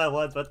 2 of them at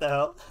once. What the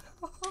hell?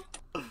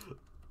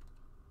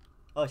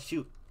 Oh,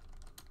 shoot.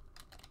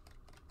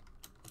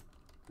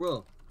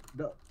 Bro,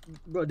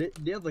 they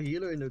have a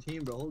healer in their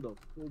team, bro. Hold up.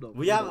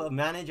 We have a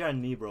manager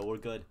and me, bro. We're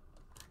good.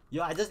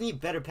 Yo, I just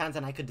need better pants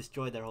and I could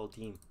destroy their whole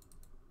team.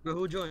 Bro,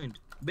 who joined?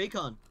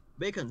 Bacon,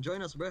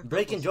 join us, bro.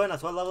 Breaking, join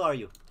us. What level are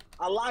you?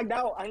 I lagged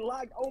out.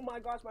 Oh my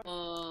gosh.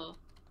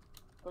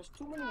 There's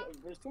too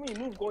many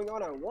moves going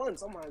on at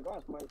once. Oh my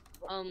gosh.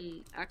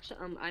 Actually,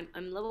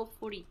 I'm level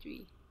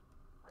 43.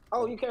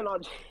 Oh, you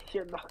cannot.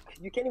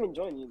 You can't even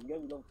join. You gotta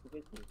be level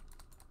 50.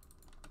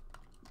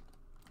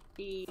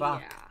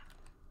 Fuck. Yeah.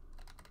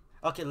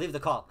 Okay, leave the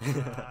call.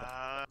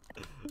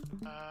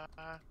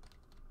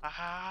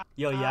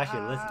 Yo, you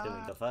actually listen to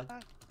me, the fuck?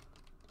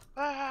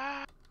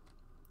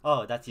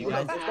 Oh, that's you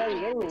guys? This guy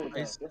in gaming with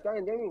us. This guy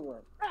in gaming with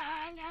us.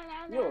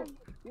 Yo,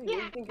 who do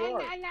you think you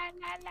are?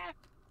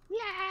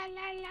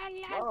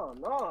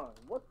 No.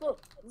 What the?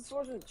 This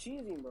source is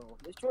cheesy, bro.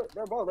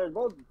 They're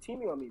both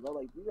teaming on me, bro.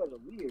 Like, you guys are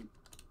weird.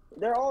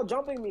 They're all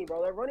jumping me,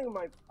 bro. They're running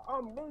my.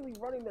 I'm literally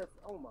running their.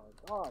 Oh my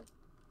god.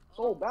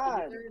 So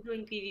bad. You're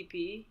doing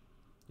PvP?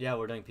 Yeah,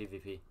 we're doing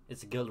PvP.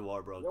 It's a guild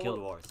war, bro. Yo, Guild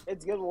wars.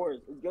 It's guild wars,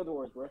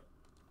 bro.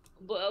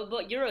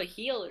 But you're a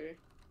healer.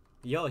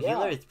 Yo, Yeah.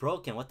 healer is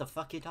broken. What the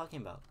fuck are you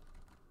talking about?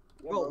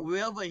 Yeah, Bro, we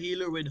have a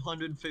healer with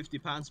 150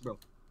 pants, bro.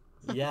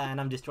 Yeah, and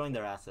I'm destroying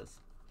their asses.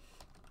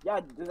 Yeah,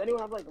 does anyone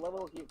have like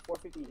level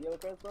 450 healer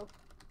creds, bro?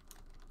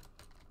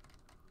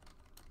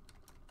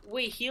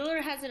 Wait,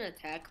 healer has an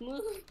attack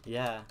move?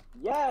 Yeah.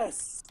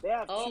 Yes! They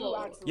have Oh. two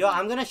axes. Yo,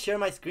 I'm gonna share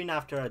my screen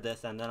after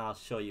this and then I'll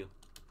show you.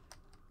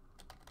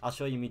 I'll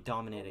show you me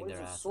dominating What is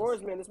their this asses.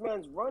 swordsman? This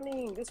man's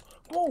running.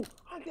 Whoa!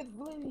 I could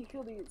literally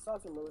kill the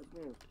assassin, bro.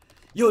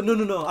 Yo,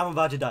 no, I'm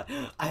about to die.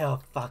 I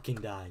have fucking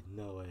died.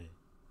 No way.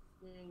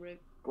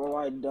 Rip. Bro,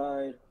 I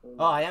died.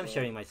 Oh, I am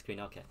sharing my screen.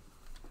 Okay.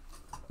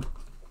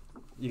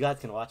 You guys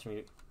can watch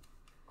me.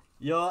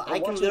 Yo, I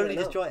can watching literally right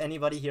now. destroy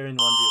anybody here in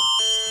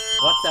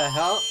 1v1. What the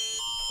hell?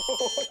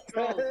 Oh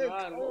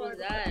god, what was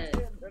that?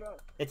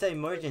 It's an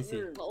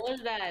emergency. What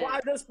was that? Why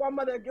this spawn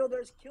by their guild?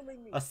 They're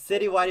killing me. A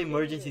citywide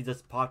emergency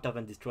just popped up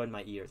and destroyed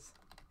my ears.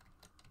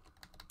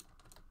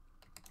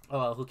 Oh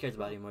well, who cares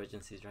about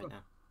emergencies right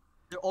now?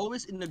 They're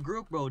always in the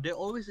group, bro.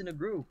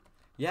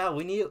 Yeah,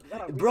 we need,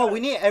 Yeah, we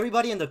need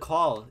everybody in the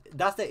call.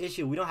 That's the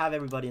issue. We don't have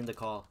everybody in the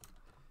call.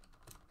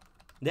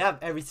 They have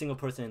every single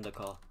person in the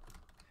call.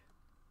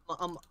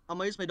 I'm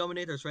gonna use my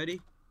dominators.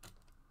 Ready?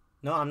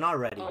 No, I'm not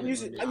ready. Oh, I use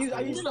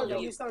stunned. Are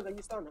you stunned?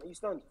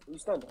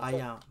 I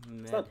am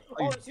man. Stunned. Oh,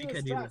 Oh, you it's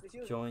dickhead, trash. you. It's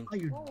used. Join Oh,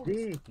 you Oh,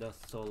 dick. the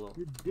solo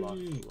You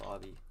Blox dick.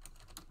 lobby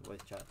voice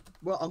chat.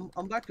 Bro,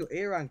 I'm back to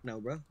A rank now,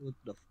 bro. What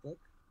the fuck?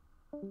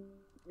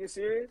 You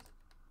serious?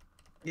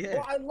 Yeah.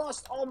 Bro, I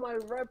lost all my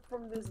rep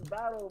from this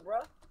battle, bro.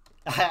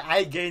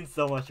 I gained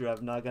so much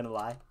rep, not gonna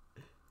lie.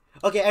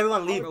 Okay,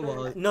 everyone leave. Bro,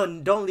 well,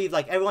 No, don't leave.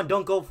 Like, everyone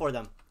don't go for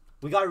them.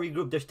 We gotta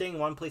regroup. They're staying in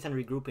one place and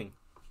regrouping.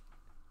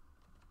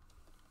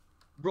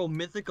 Bro,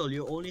 mythical.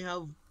 You only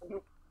have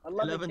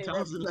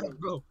 11,000 left,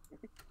 bro.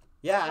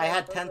 Yeah, I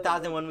had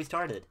 10,000 when we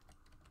started.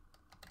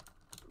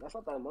 That's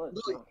not that much.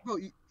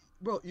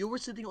 Bro, you were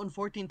sitting on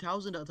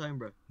 14,000 that time,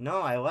 bro.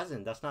 No, I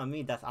wasn't. That's not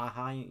me. That's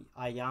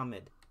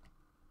Ayamid.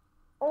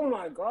 Oh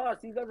my gosh,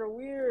 these guys are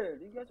weird.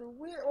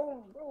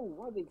 Oh, bro,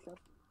 why are they?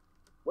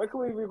 Where can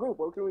we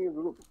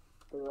regroup?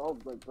 They're all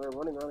like they're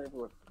running around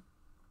everywhere.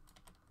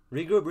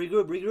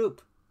 Regroup.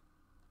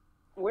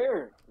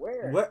 Where?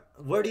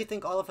 Where do you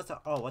think all of us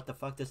are? Oh, what the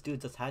fuck? This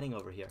dude's just hiding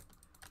over here.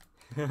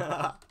 Okay,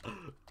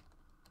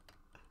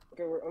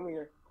 I'm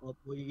here. Oh,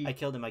 I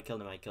killed him.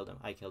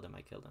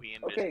 We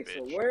in Okay, this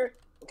so bitch. where?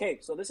 Okay,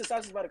 so this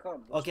assassin's about to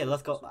come. Okay,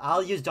 let's go.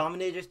 I'll use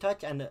Dominator's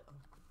touch and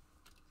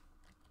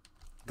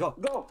go.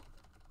 Go.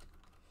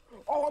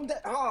 Oh, I'm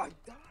dead. Ah, I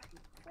died.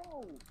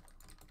 Bro.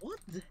 What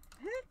the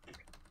heck?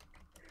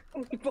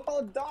 We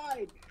all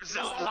died.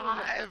 Still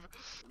alive.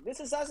 This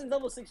assassin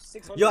double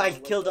 600. Yo, I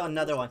killed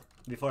another one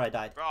before I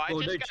died. Bro, I Bro,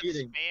 just they're got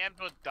cheating.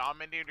 spammed with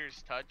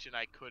Dominator's touch and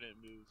I couldn't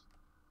move.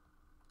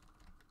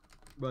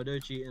 Bro, they're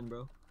cheating,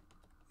 bro.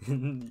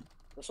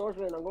 The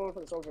swordsman, I'm going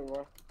for the swordsman,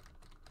 bro.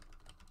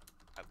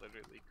 I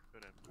literally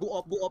couldn't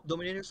move. Go up,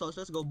 Dominator sauce,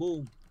 let's go,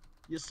 boom.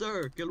 Yes,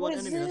 sir, kill What one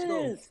is enemy, let's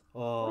go. this?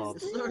 Oh, What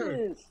is Yes, sir.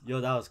 this?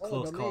 yo, that was Oh,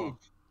 close the call. mage.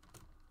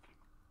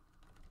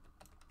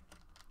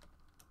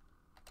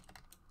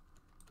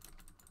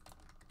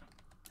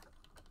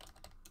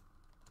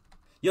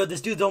 Yo,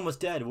 this dude's almost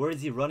dead. Where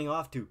is he running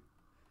off to?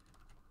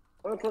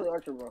 I'm gonna kill the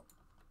archer, bro.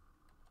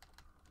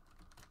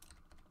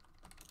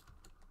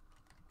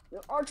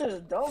 Your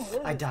archer's dumb. What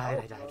is I his died,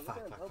 health, I died. bro? This Fuck,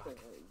 guy's fuck, health fuck. is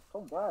So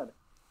bad.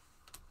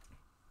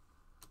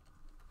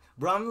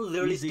 Bro, I'm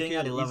literally Easy staying kill,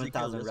 at easy 11,000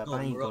 kill, rep. let's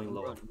I ain't go, going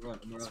lower.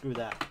 run. Screw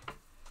that.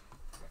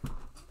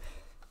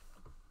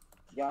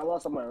 Yeah, I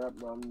lost on my rep,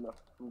 bro.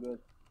 I'm good.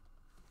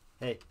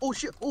 Hey, Oh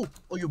shit, oh,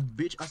 you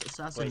bitch ass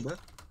assassin, Wait. bro.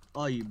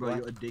 Oh, you, bro, What?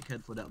 you're a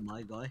dickhead for that,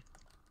 my guy.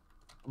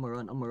 I'ma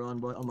run, boy,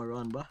 bro.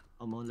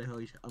 I'm on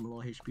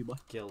low HP, boy.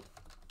 guild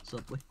What's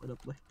up, boy? What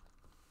up, boy?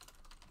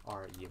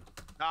 are you?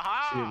 Shit,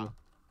 Aha! bro.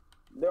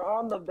 They're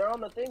on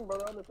the thing, bro.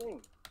 They're on the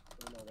thing.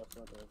 Oh, no, that's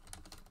not there.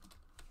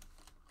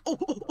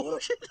 Oh,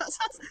 shit, the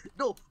assassin.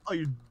 No, are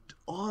you?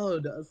 Oh,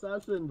 the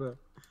assassin, bro.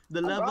 The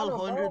I got level them,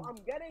 100. bro. I'm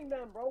getting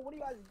them, bro. What are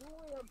you guys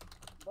doing?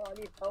 Bro, I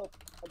need help.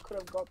 I could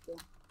have got them.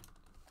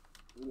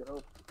 I need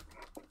help.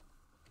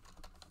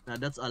 Nah,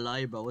 that's a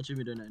lie, bro. What you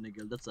mean doing that in a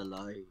guild? That's a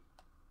lie.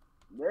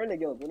 They're in the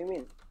guild. What do you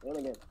mean? They're in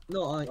the guild.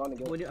 No, They're on the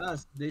guild. when you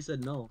asked, they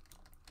said no.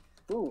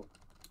 Who?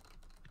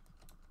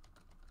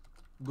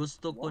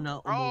 Gusto ko What?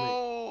 na umuwi.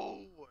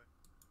 Bro!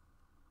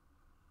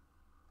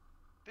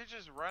 They're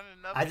just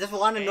running up. I and just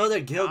want to know their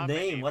spamming guild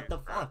name. What the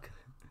Dominator, bro. fuck?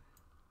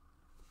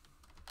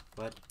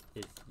 What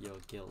is your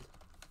guild?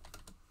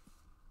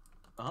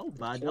 How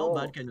bad? Chill.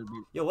 How bad can it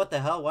be? Yo, what the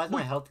hell? Why is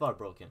my health bar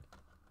broken?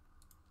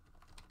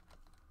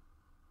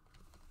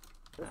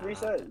 Just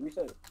reset it.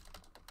 Reset it.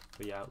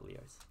 We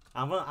outliers.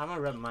 I'm gonna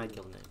rep my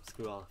guild name.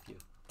 Screw all of you.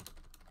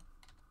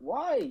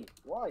 Why?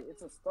 Why?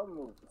 It's a stun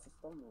move. It's a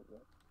stun move, bro.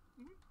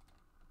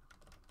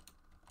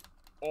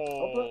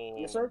 Oh,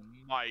 Yes, sir.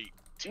 my.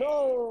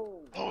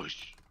 No!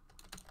 Push.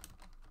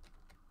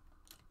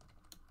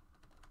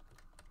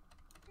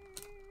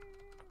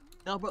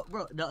 No,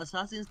 bro, the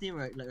assassin's team,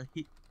 right?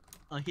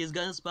 Like he's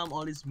gonna spam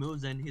all his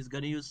moves and he's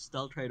gonna use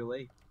stealth right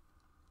away.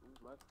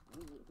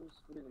 Who's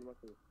in my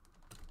team?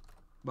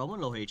 Bro, I'm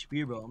on low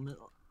HP, bro.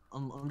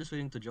 I'm just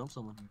waiting to jump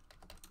someone here.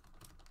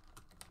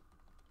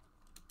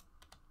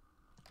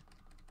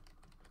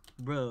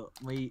 Bro,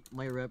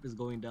 my rep is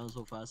going down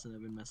so fast and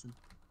I've been messing.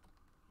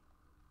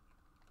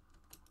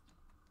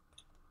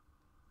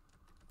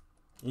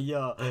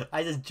 Yo,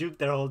 I just juked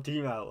their whole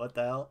team out. What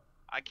the hell?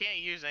 I can't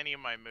use any of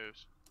my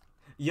moves.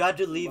 You have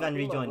to leave My and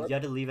team, rejoin. what? You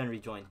have to leave and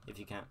rejoin if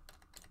you can't.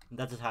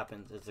 That just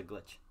happens. It's a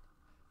glitch.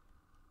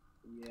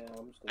 Yeah,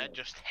 I'm just That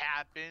just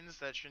happens.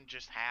 That shouldn't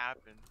just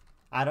happen.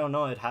 I don't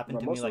know. It happened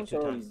Bro, to me like Muslims 2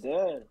 are already times.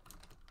 dead.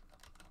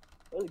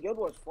 This guild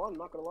was fun,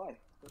 not gonna lie.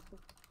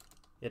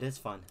 It is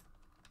fun.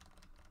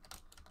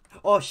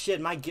 Oh shit!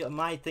 My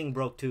thing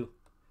broke too.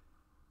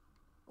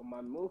 Oh,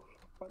 my move.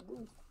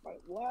 My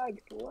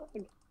lag.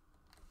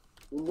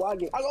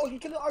 Lagging. Oh, he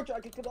killed the archer. I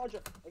can kill the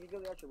archer. I can kill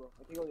the archer, bro.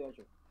 I can kill the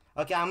archer.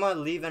 Okay, I'm gonna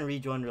leave and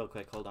rejoin real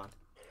quick. Hold on.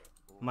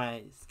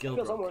 My skill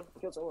Kill broke. someone.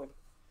 Kill someone.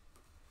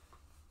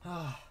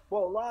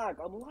 Bro, lag.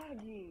 I'm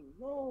lagging.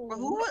 No. Bro,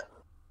 what?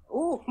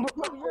 Oh,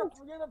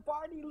 you're the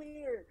party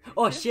leader.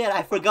 Oh shit!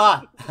 I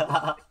forgot.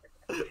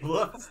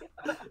 Whoops.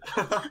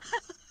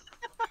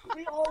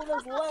 We all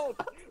just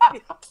left.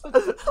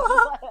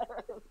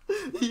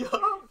 Yo,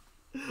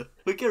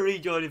 we can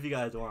rejoin if you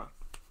guys want.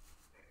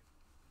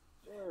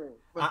 Sure.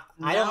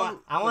 I don't want.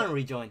 I want to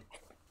rejoin.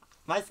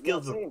 My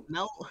skills. Yeah, Are, same.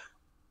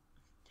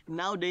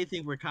 Now they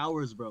think we're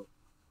cowards, bro.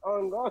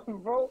 I'm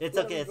going, bro. it's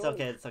Let okay. me It's go.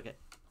 okay. It's okay.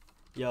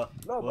 Yo.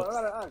 No, but Whoops.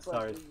 I gotta ask, like,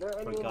 Sorry. is there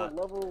anyone Forgot.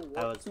 with level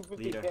I was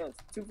 250 leader. fans?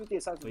 250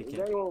 assassin We fans. Is can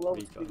there anyone with level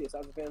rejoin. 250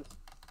 assassin fans?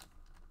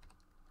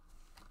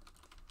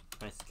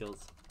 My skills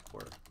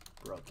were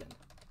broken.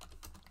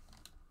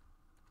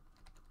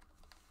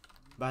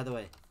 By the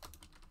way,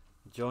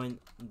 join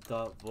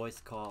the voice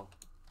call.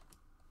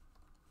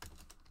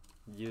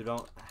 You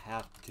don't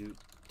have to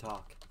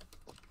talk.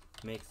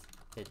 Makes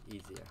it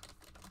easier.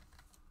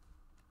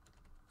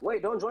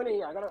 Wait, don't join it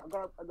yet. I gotta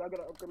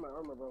upgrade my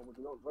armor, bro.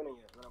 But don't join it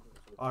yet. I gotta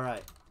upgrade it.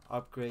 Alright,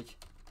 upgrade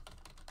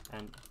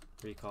and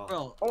recall.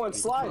 Bro, Oh, and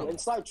slide, Bro. and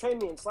slide train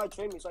me, so I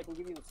can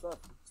give you the stuff.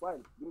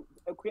 Slide.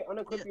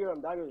 Unequip your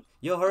daggers.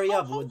 Yo, hurry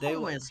up. How They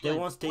am I they slide?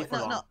 won't stay Wait, for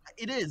long. No,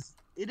 it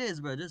is,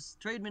 bro. Just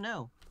trade me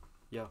now.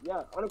 Yeah,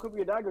 unequip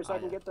your daggers so I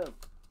can yeah. get them.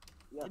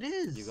 Yeah. It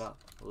is. You got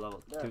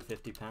level Yeah.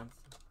 250 pants.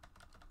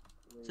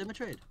 Send me a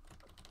trade.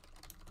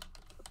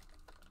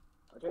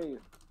 I tell you.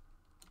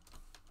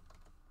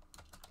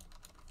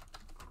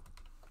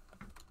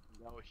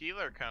 No,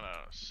 healer kind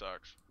of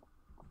sucks.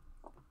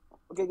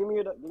 Okay, give me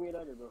your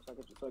dagger, bro, so I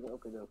can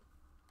upgrade them.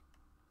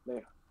 There.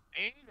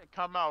 You need to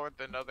come out with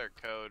another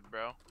code,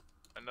 bro.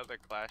 Another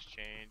class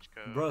change,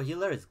 cause Bro,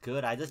 healer is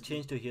good. I just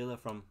changed to healer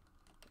from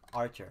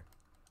archer.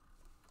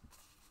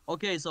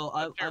 Okay, so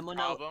what's your I'm on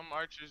problem?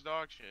 Archer's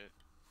dog shit.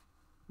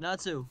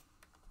 Natsu.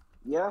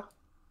 Yeah.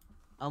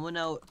 I'm on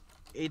now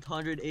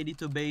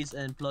 882 base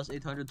and plus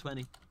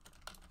 820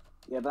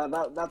 Yeah,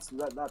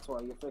 that's why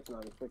you're fixed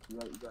now. You're fixed. You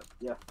got,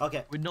 yeah.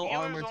 Okay. with no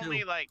Healer's armor too.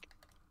 only like.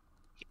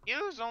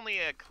 Healer's only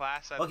a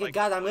class that's Okay, like,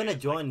 guys, I'm gonna played,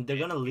 join. like, They're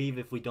gonna mid. leave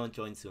if we don't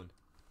join soon.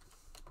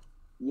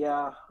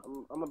 Yeah,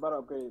 I'm about to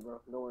upgrade, bro.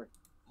 Don't worry.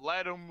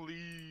 Let them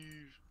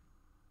leave.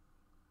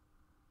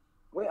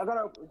 Wait, I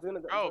gotta. It's gonna,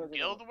 Bro,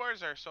 guild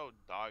wars are so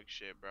dog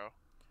shit, bro.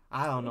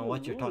 I don't know What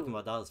what do you you're talking mean?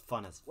 about. That was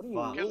fun as What do you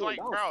fuck. mean? Cause like,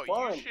 that was bro,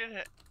 fun. you should.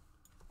 I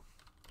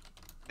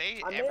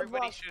may have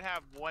Everybody lost- should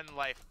have one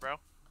life, bro.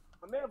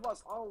 I may have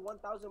lost all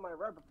 1,000 my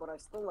rep, but I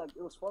still like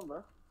it was fun,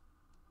 bro.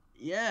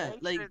 Yeah,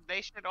 like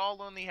They should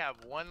all only have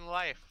one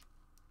life.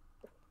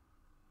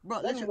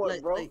 bro, Then let's what,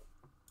 like, bro? like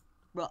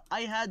bro,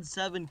 I had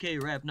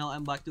 7k rep. Now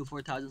I'm back to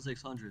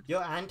 4,600. Yo,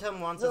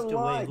 Anthem wants You're us to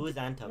win. lying. Who is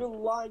Anthem? You're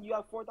lying. You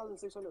have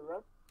 4,600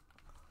 rep.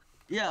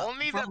 Yeah,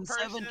 Only the from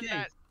person 7k.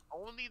 that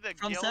only the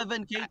From guild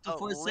 7K that to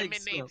 4.6,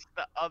 eliminates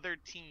the other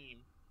team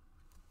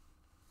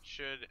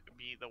should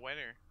be the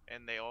winner,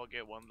 and they all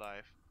get one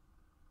life.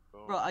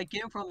 Boom. Bro, I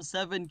came from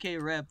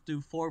 7k rep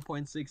to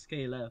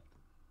 4.6k left.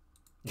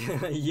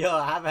 Yo,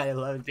 I'm at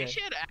 11. They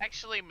should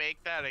actually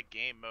make that a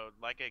game mode,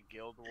 like a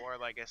guild war,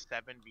 like a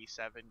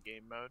 7v7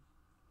 game mode.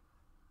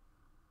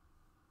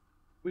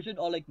 We should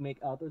all like make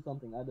out or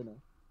something. I don't know.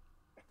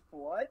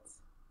 What?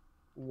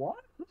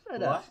 What? Who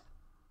said What?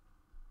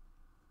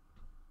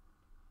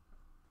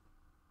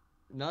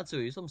 Natsu,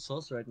 you're some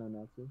sauce right now,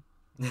 Natsu.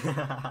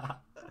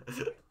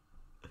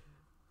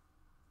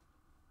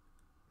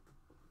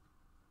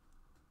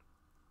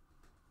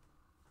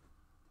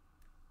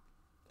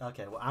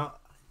 Okay, well,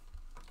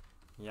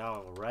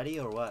 y'all ready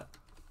or what?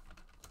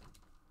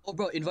 Oh,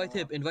 bro, invite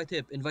hip, invite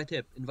hip, invite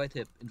hip, invite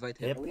hip, invite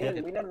hip, Hip, We hip.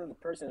 need another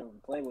person to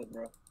play with,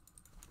 bro.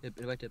 hip,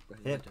 invite hip, bro.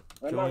 Hip. Invite hip.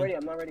 I'm not Join ready.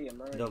 I'm not ready. I'm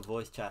not ready. the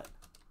voice chat.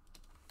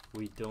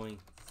 We doing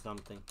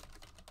something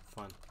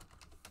fun.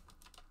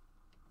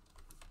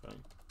 Join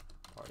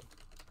party.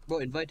 Bro,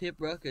 invite hip,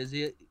 bro, cause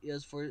he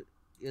has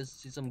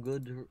some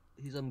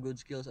good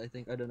skills. I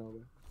think I don't know,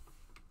 bro.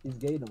 He's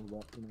gay now,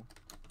 but you know.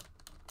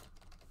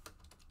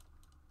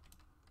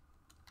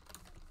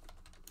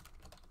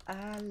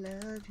 I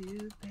love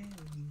you,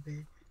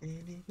 baby,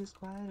 and it was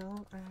quite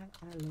alright.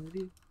 I love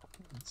you.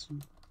 That's you.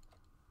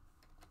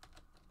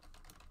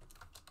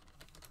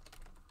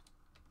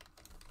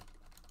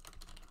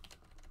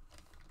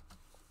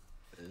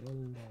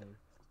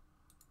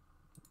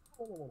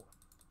 Oh.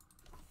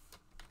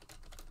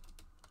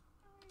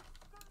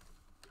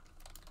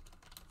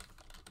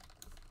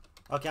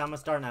 Okay, I'm gonna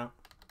start now.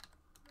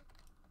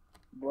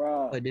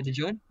 Bro. Wait, did you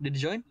join? Did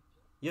you join?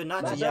 You're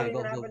not I just yeah, don't yet.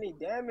 even go, have go. any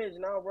damage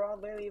now, bro.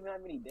 I barely even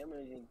have any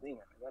damage or anything.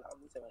 I'm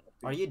just like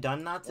a Are you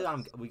done, Natsu?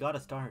 We gotta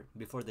start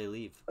before they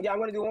leave. Okay, I'm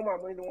gonna do one more.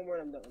 I'm gonna do one more.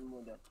 And I'm done.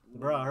 I'm done.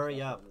 Bro,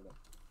 hurry up.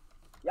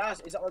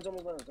 Yes, it's almost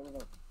done. It's almost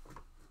done.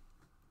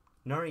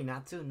 Nuri,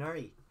 Natsu,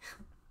 Nuri.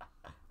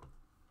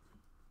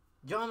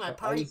 Join my I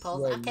party, swear,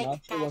 Pulse. I'll take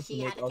Natsu wants to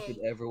Kashi make out of out with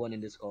cake. everyone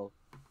in this call.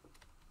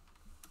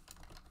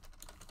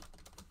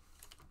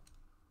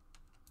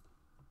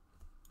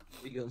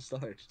 We gonna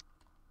start.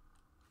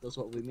 That's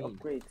what we mean.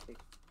 Upgrade.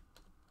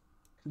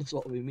 That's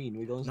what we mean.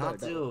 We gonna start.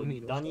 That's what we Natsu,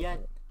 mean. done We're yet?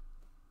 start.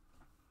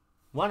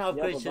 One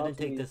upgrade but shouldn't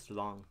Natsu take is- this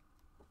long.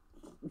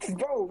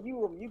 Bro,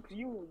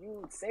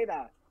 you say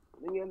that.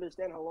 Then you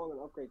understand how long an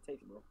upgrade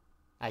takes, bro.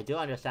 I do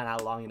understand how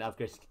long an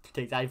upgrade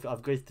takes. I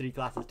upgrade 3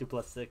 classes to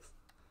 +6.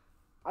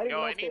 I didn't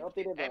Yo, know if they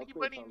updated the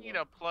anybody upgrade need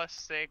a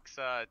 +6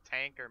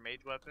 tank or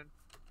mage weapon?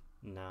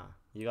 Nah.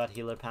 You got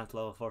healer pants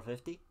level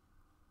 450?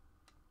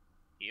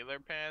 Healer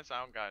pants? I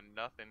don't got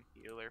nothing.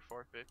 Healer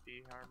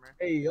 450 armor.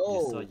 Hey You're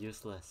yo, so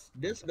useless.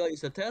 this guy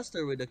is a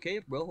tester with a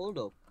cape, bro. Hold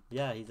up.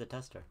 Yeah, he's a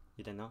tester.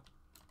 You didn't know?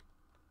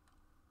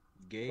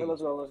 Gay. Yeah,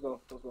 let's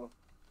go.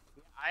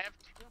 I have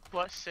 2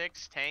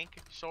 +6 tank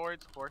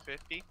swords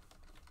 450.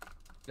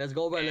 Let's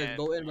go, bro. Let's And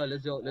go in, bro.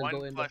 Let's go. Let's 1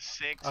 go in. Bro.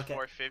 +6 Okay.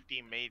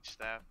 450 mage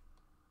staff.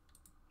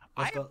 Let's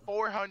I have go.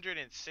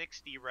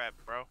 460 rep,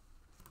 bro.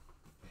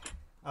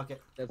 Okay.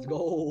 Let's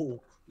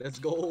go. Let's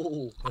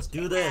go. Let's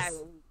do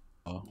this.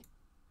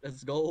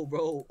 Let's go,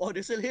 bro. Oh,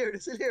 they're still here. They're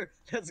still here.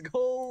 Let's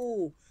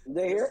go.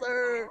 They Yes, here?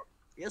 sir.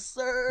 Yes,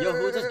 sir. Yo,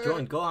 who just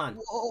joined? Go on.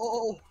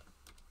 Whoa.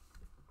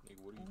 They're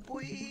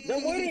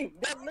waiting.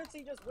 They're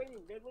literally just waiting,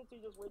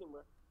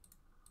 bro.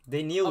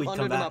 They knew I'm we'd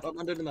under come the back. map. I'm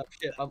under the map.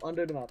 Shit. I'm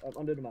under the map. I'm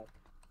under the map.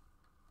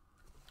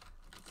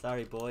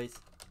 Sorry, boys.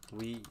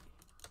 We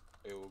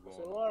Hey, we're So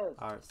going. what?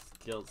 our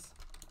skills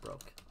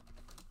broke.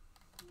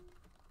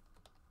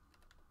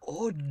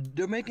 Oh,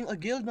 they're making a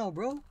guild now,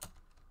 bro.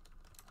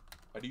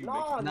 How do you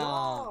No,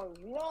 Nah.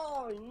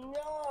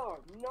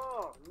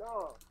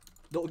 no.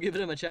 Don't give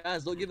them a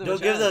chance. Don't give them Don't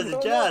a give chance. them-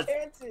 No Just-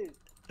 chances.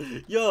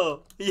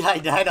 Yo, yeah, I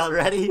died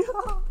already.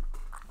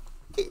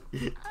 make?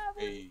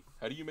 Hey,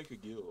 how do you make a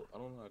guild? I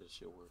don't know how this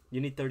shit works.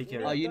 You need 30k.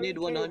 Oh, rep. you need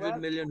 30K 100 rep.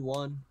 million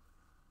one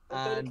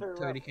and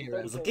 30k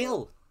rep. There's a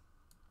guild.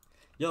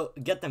 Yo,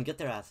 get them, get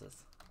their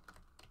asses.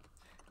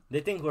 They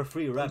think we're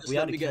free rep. Just We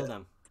let had to me kill get-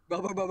 them.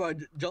 Bro,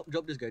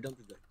 jump this guy, jump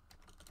this guy.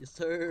 Yes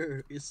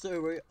sir, yes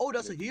sir. Where... Oh,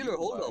 that's a The healer.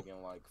 Hold up.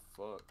 lagging like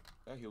fuck.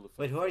 That healer.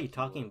 Wait, who are you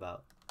talking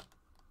about?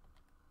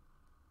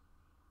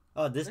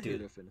 Oh, this That dude.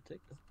 healer finna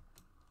take them.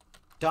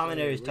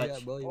 Dominator's Where you touch.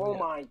 at, bro? Where Oh you at?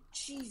 my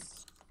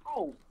jeez.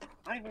 Oh,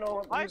 I don't even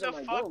know Why who's the on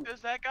my fuck build.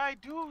 does that guy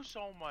do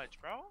so much,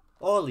 bro?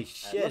 Holy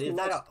shit, nothing is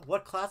that else.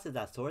 what class is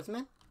that,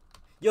 swordsman?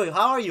 Yo,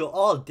 how are you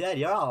all dead?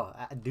 You're all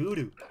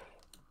doo-doo.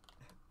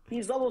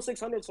 He's level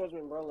 600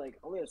 swordsman, bro. Like,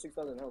 only has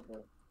 6,000 health, bro.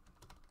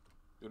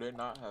 Do they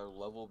not have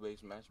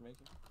level-based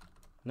matchmaking?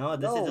 No,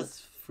 this No. is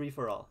just free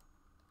for all.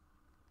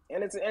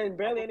 And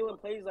barely anyone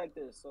plays like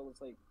this, so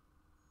it's like,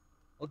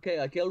 Okay,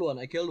 I killed one.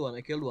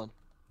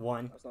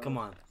 One. That's not Come it.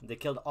 on. They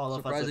killed all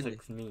of us Surprisingly.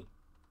 except me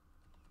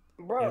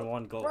bro, in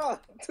one go. bro,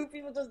 2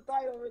 people just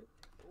died already.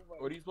 Oh my-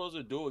 What are you supposed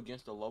to do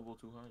against a level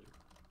 200?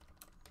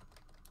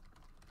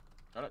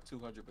 Not at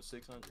 200, but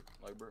 600.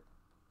 Like, bro.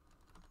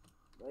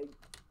 Like,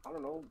 I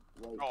don't know.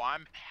 Like, Bro,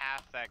 I'm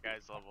half that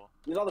guy's level.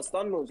 use all the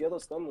stun moves. You have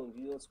those stun moves.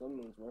 Use those stun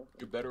moves, bro.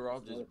 You're better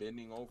off just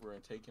bending over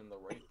and taking the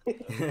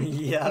rape.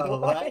 Yeah,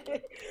 what?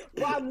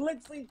 Bro, I'm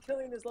literally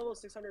killing this level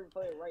 600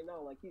 player right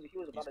now. Like, he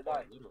was about to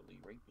die. Literally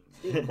raping.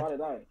 He was about to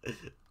die.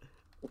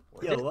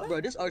 Yo, what?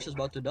 Bro, this archer's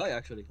about to die.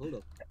 Actually, hold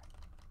up.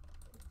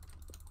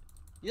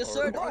 Yes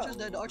sir, the bro. archer's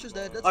dead. The archer's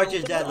dead. Let's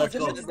Archer's go. dead, let's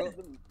go. Dead, bro.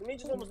 The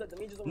mage is almost dead. The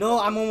mage is almost No,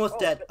 dead. I'm almost Oh,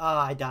 dead.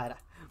 Ah, I died.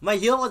 My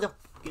heal wasn't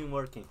fucking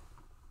working.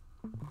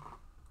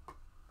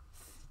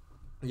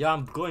 Yeah,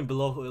 I'm going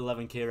below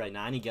 11k right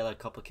now. I need to get a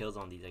couple kills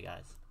on these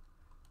guys.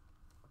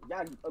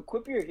 Yeah,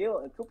 equip your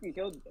heal. Equip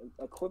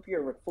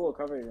your full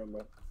recovery room,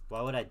 bro.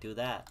 Why would I do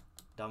that?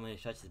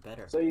 Dominator touch is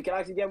better. So you can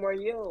actually get more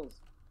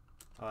heals.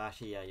 Oh,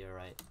 actually, yeah, you're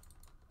right.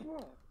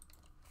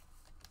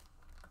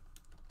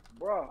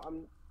 Bro,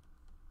 I'm.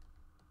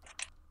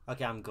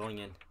 Okay, I'm going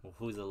in. Well,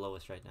 who's the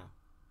lowest right now?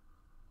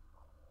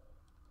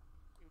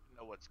 You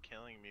know what's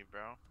killing me,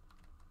 bro?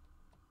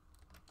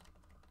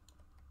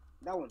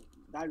 That one.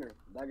 Dagger.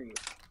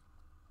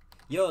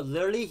 Yo,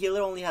 literally,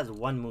 healer only has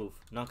one move.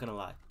 Not gonna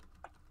lie.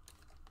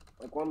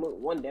 Like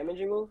one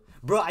damaging move?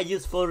 Bro, I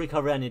used full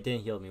recovery and it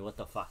didn't heal me. What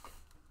the fuck?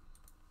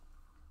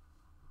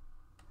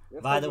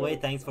 That's By like the way, your-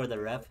 thanks for the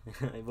rep.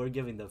 We're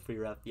giving the free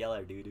rep.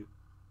 Yeller, doo-doo.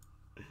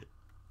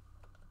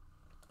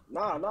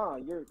 Nah,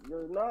 you're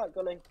not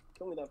gonna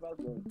kill me that fast,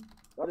 bro.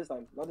 Not this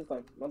time. Not this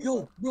time.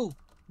 Yo,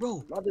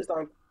 bro, Not this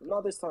time.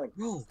 Not this time.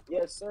 bro.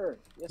 Yes, sir.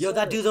 Yes, Yo, sir.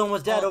 that dude's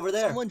almost dead over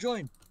there. Someone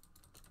joined.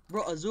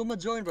 Bro, Azuma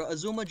joined, bro.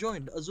 Azuma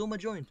joined. Azuma,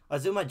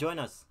 join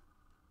us.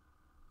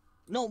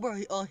 No, bro.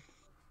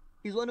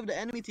 He's one of the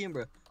enemy team,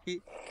 bro.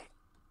 He.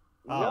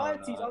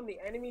 What? He's on the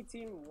enemy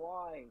team?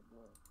 Why,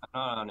 bro?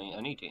 I'm not on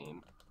any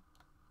team.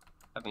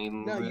 I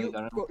mean, No, really you,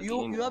 done bro, the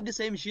you team. have the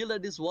same shield as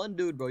this one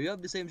dude, bro. You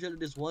have the same shield as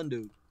this one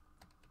dude.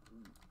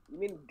 You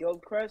mean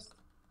Guild Crest?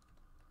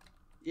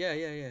 Yeah.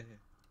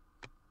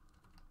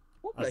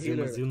 What the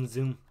Azuma, healer?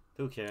 zoom.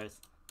 Who cares?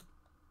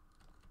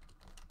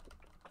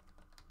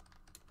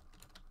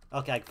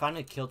 Okay, I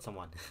finally killed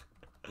someone.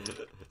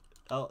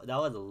 Oh, that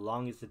was the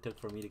longest it took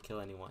for me to kill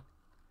anyone.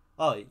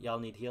 Oh, y'all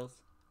need heals?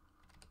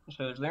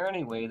 So is there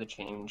any way to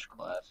change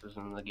classes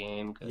in the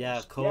game? 'Cause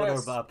Yeah, code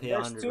Yes, or pay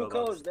there's 100 two Robux.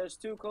 codes. There's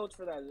two codes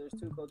for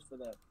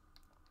that.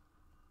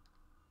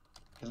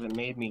 Cause it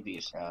made me the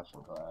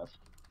assassin class.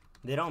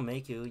 They don't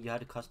make you. You had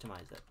to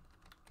customize it.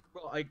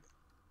 Bro,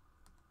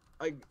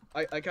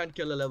 I can't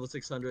kill a level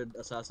 600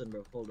 assassin,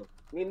 bro. Hold up.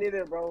 Me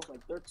neither, bro.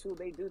 Like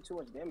they do too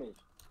much damage.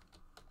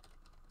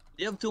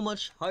 They have too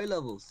much high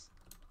levels.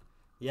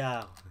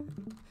 Yeah.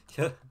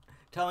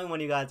 Tell me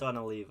when you guys want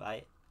to leave.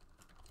 I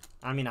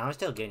mean, I'm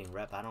still gaining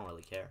rep. I don't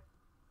really care.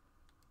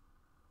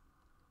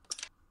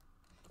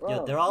 Bro, Yeah,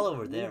 they're all you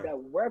over don't there. Need that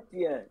rep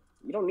yet?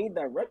 You don't need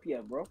that rep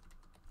yet, bro.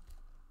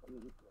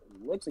 I'm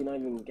literally not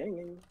even getting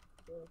it.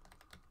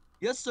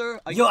 Yes, sir.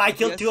 Yo, I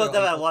killed yes, two sir, of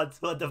them I- at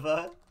once. What the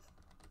fuck?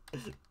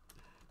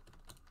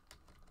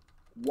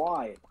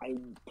 Why? I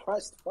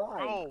pressed 5.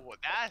 Bro,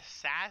 that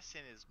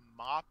assassin is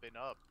mopping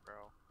up,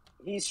 bro.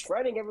 He's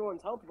shredding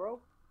everyone's health, bro.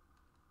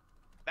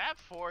 That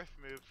fourth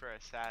move for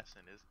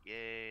assassin is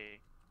yay.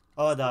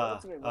 Oh,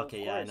 ultimate, bro,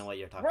 okay, of yeah, I course. know what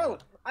you're talking Bro,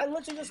 about. I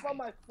literally just found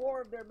my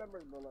 4 of their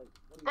members, bro. Like,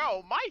 what do you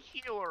Bro, my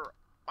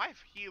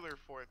healer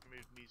fourth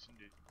move needs to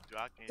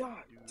fucking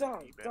Die,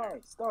 do better.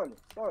 stun,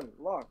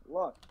 lock,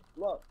 nice,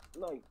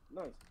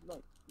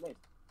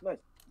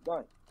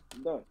 done.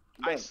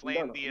 I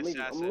slammed the I'm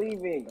leaving, assassin. I'm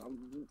leaving.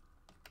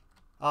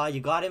 You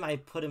got him. I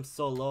put him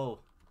so low.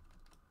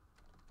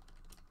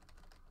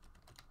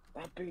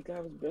 That big guy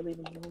was barely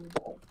even doing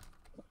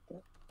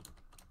it.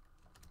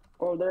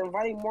 Oh, they're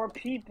inviting more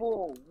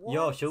people. What?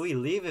 Yo, should we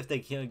leave if they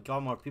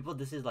got more people?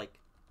 This is like...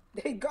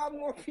 They got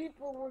more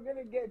people. We're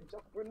gonna get.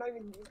 We're not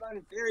even. It's not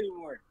even there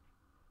anymore.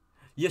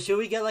 Yeah, should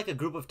we get like a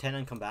group of 10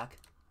 and come back?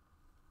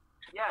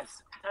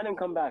 Yes. 10 and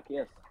come back.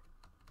 Yes.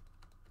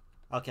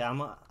 Okay, I'm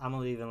gonna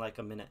leave in like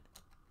a minute.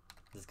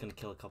 Just gonna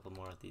kill a couple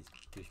more of these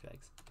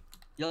douchebags.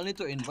 Y'all need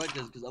to invite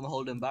this because I'm gonna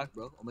hold them back,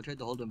 bro. I'm gonna try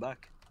to hold them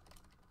back.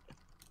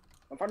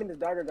 I'm fighting this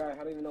dagger guy. I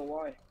don't even know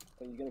why.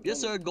 But he's gonna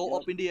Yes, kill sir. me. Go Yeah.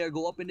 up in the air.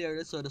 Go up in the air.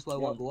 Yes, sir. That's what I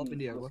want. Go up in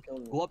the air, boy.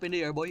 Go up in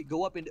the air, boy.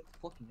 Go up in the.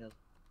 Fucking hell.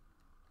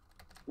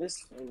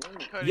 This.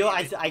 Couldn't Yo,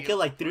 even I heal killed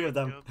like 3 before of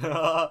I them.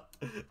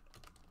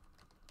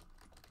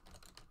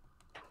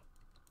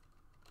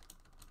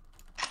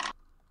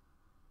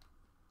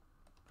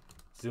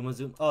 killed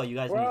Zoom. Oh, you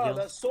guys need Bro, heals?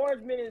 the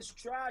swordsman is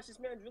trash. This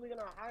man's really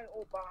gonna hide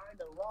behind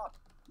the rock.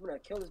 I'm gonna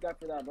kill this guy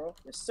for that, bro.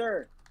 Yes,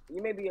 sir.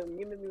 You may be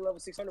level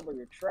 600, but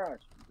you're trash.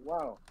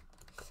 Wow.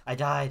 I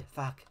died.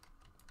 Fuck.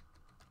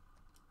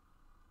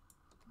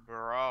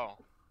 Bro.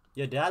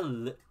 Yo, did I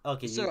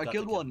okay, Yes, sir. I got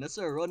killed the kill. one. Yes,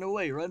 sir. Run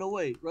away. Run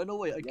away. Run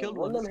away. I killed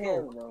one. Run Let's them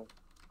go. hands, bro.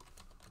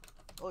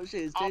 Oh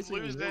shit, he's I'm chasing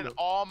me. losing Hold up.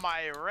 all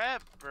my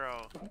rep,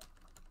 bro.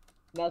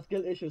 Nah,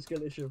 skill issue.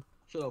 Skill issue.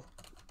 Shut up.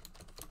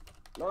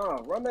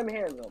 Nah, run them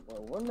hands up,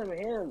 bro. Run them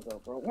hands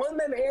up, bro. Run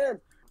them hands.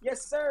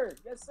 Yes, sir.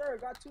 Yes, sir.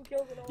 Got 2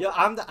 kills in all. Yo,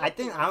 I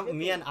think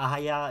me and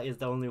Ahaya is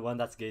the only one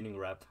that's gaining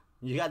rep.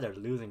 You guys are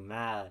losing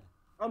mad.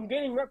 I'm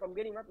getting rep. I'm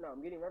getting rep now.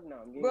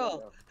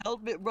 Bro,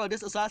 help me, bro.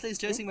 This assassin is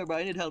chasing me, bro.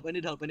 I need help. I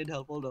need help.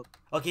 Hold up.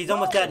 Okay, he's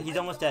almost dead. He's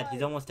almost dead.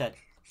 He's almost dead.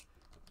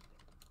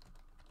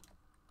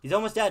 He's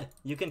almost dead.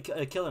 You can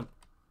kill him.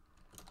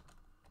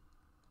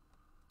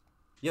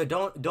 Yo,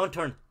 don't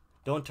turn.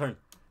 Don't turn.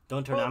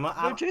 Don't turn. Bro,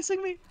 I'm they're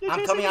chasing me. They're I'm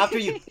chasing coming me. after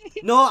you.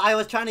 No, I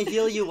was trying to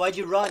heal you. Why'd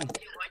you run?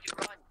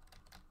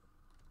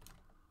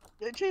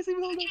 They're chasing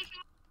me. Hold up.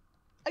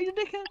 Are you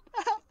dickhead?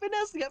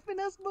 Finesse. Get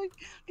finessed, boy.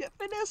 Get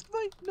finessed,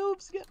 boy.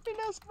 Noobs. Get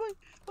finessed, boy.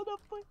 Hold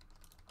up, boy.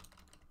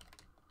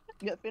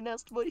 Get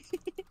finessed, boy.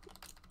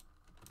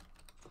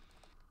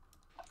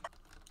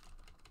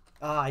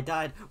 Oh, I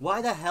died.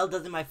 Why the hell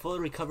doesn't my full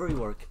recovery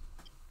work?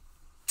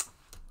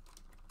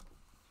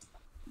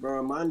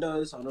 Bro, mine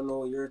does. I don't know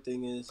what your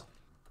thing is.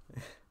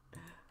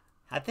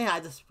 I think I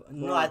just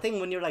no. I think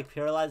when you're like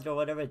paralyzed or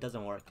whatever, it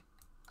doesn't work.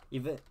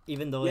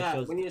 Even though it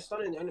shows. When you're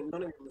stunned, none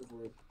of your moves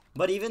work.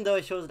 But even though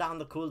it shows down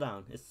the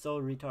cooldown, it's so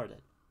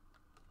retarded.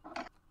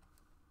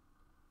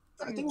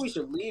 I think we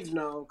should leave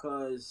now,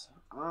 cause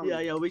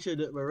yeah, we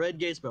should. We're red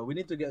gates, bro. We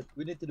need to do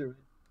it.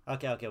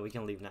 Okay, we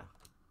can leave now.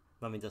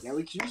 Let me just. Yeah,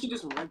 we should do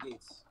some red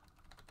gates.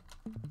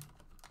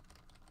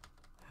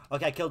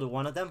 Okay, I killed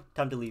one of them.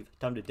 Time to leave.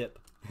 Time to dip.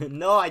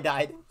 No, I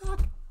died.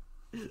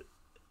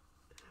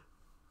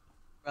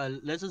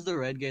 Let's just do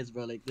red gates,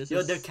 bro. Like this Yo,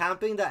 is. they're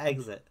camping the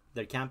exit.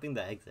 They're camping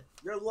the exit.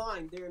 You're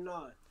lying. They're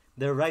not.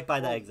 They're right by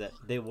the exit.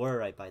 They were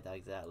right by the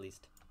exit at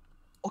least.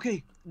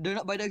 Okay, they're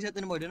not by the exit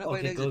anymore. They're not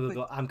by the Okay, exit.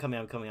 go. I'm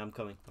coming.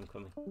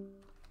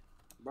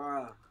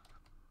 Bruh.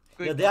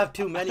 Yo, they have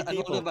too many I'll hold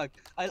people. them back.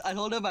 I'll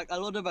hold them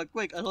back.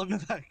 Quick, I'll hold them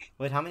back.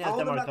 Wait, how many I'll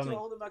of hold them them are back too. coming? I'll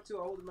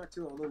hold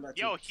them back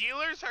too. Yo,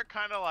 healers are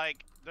kind of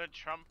like the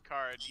trump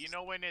card. You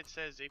know when it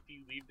says if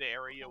you leave the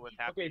area with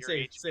half Okay, of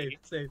your safe.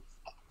 HP?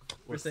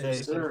 We're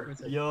safe. safe.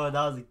 Yo, that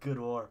was a good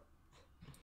war.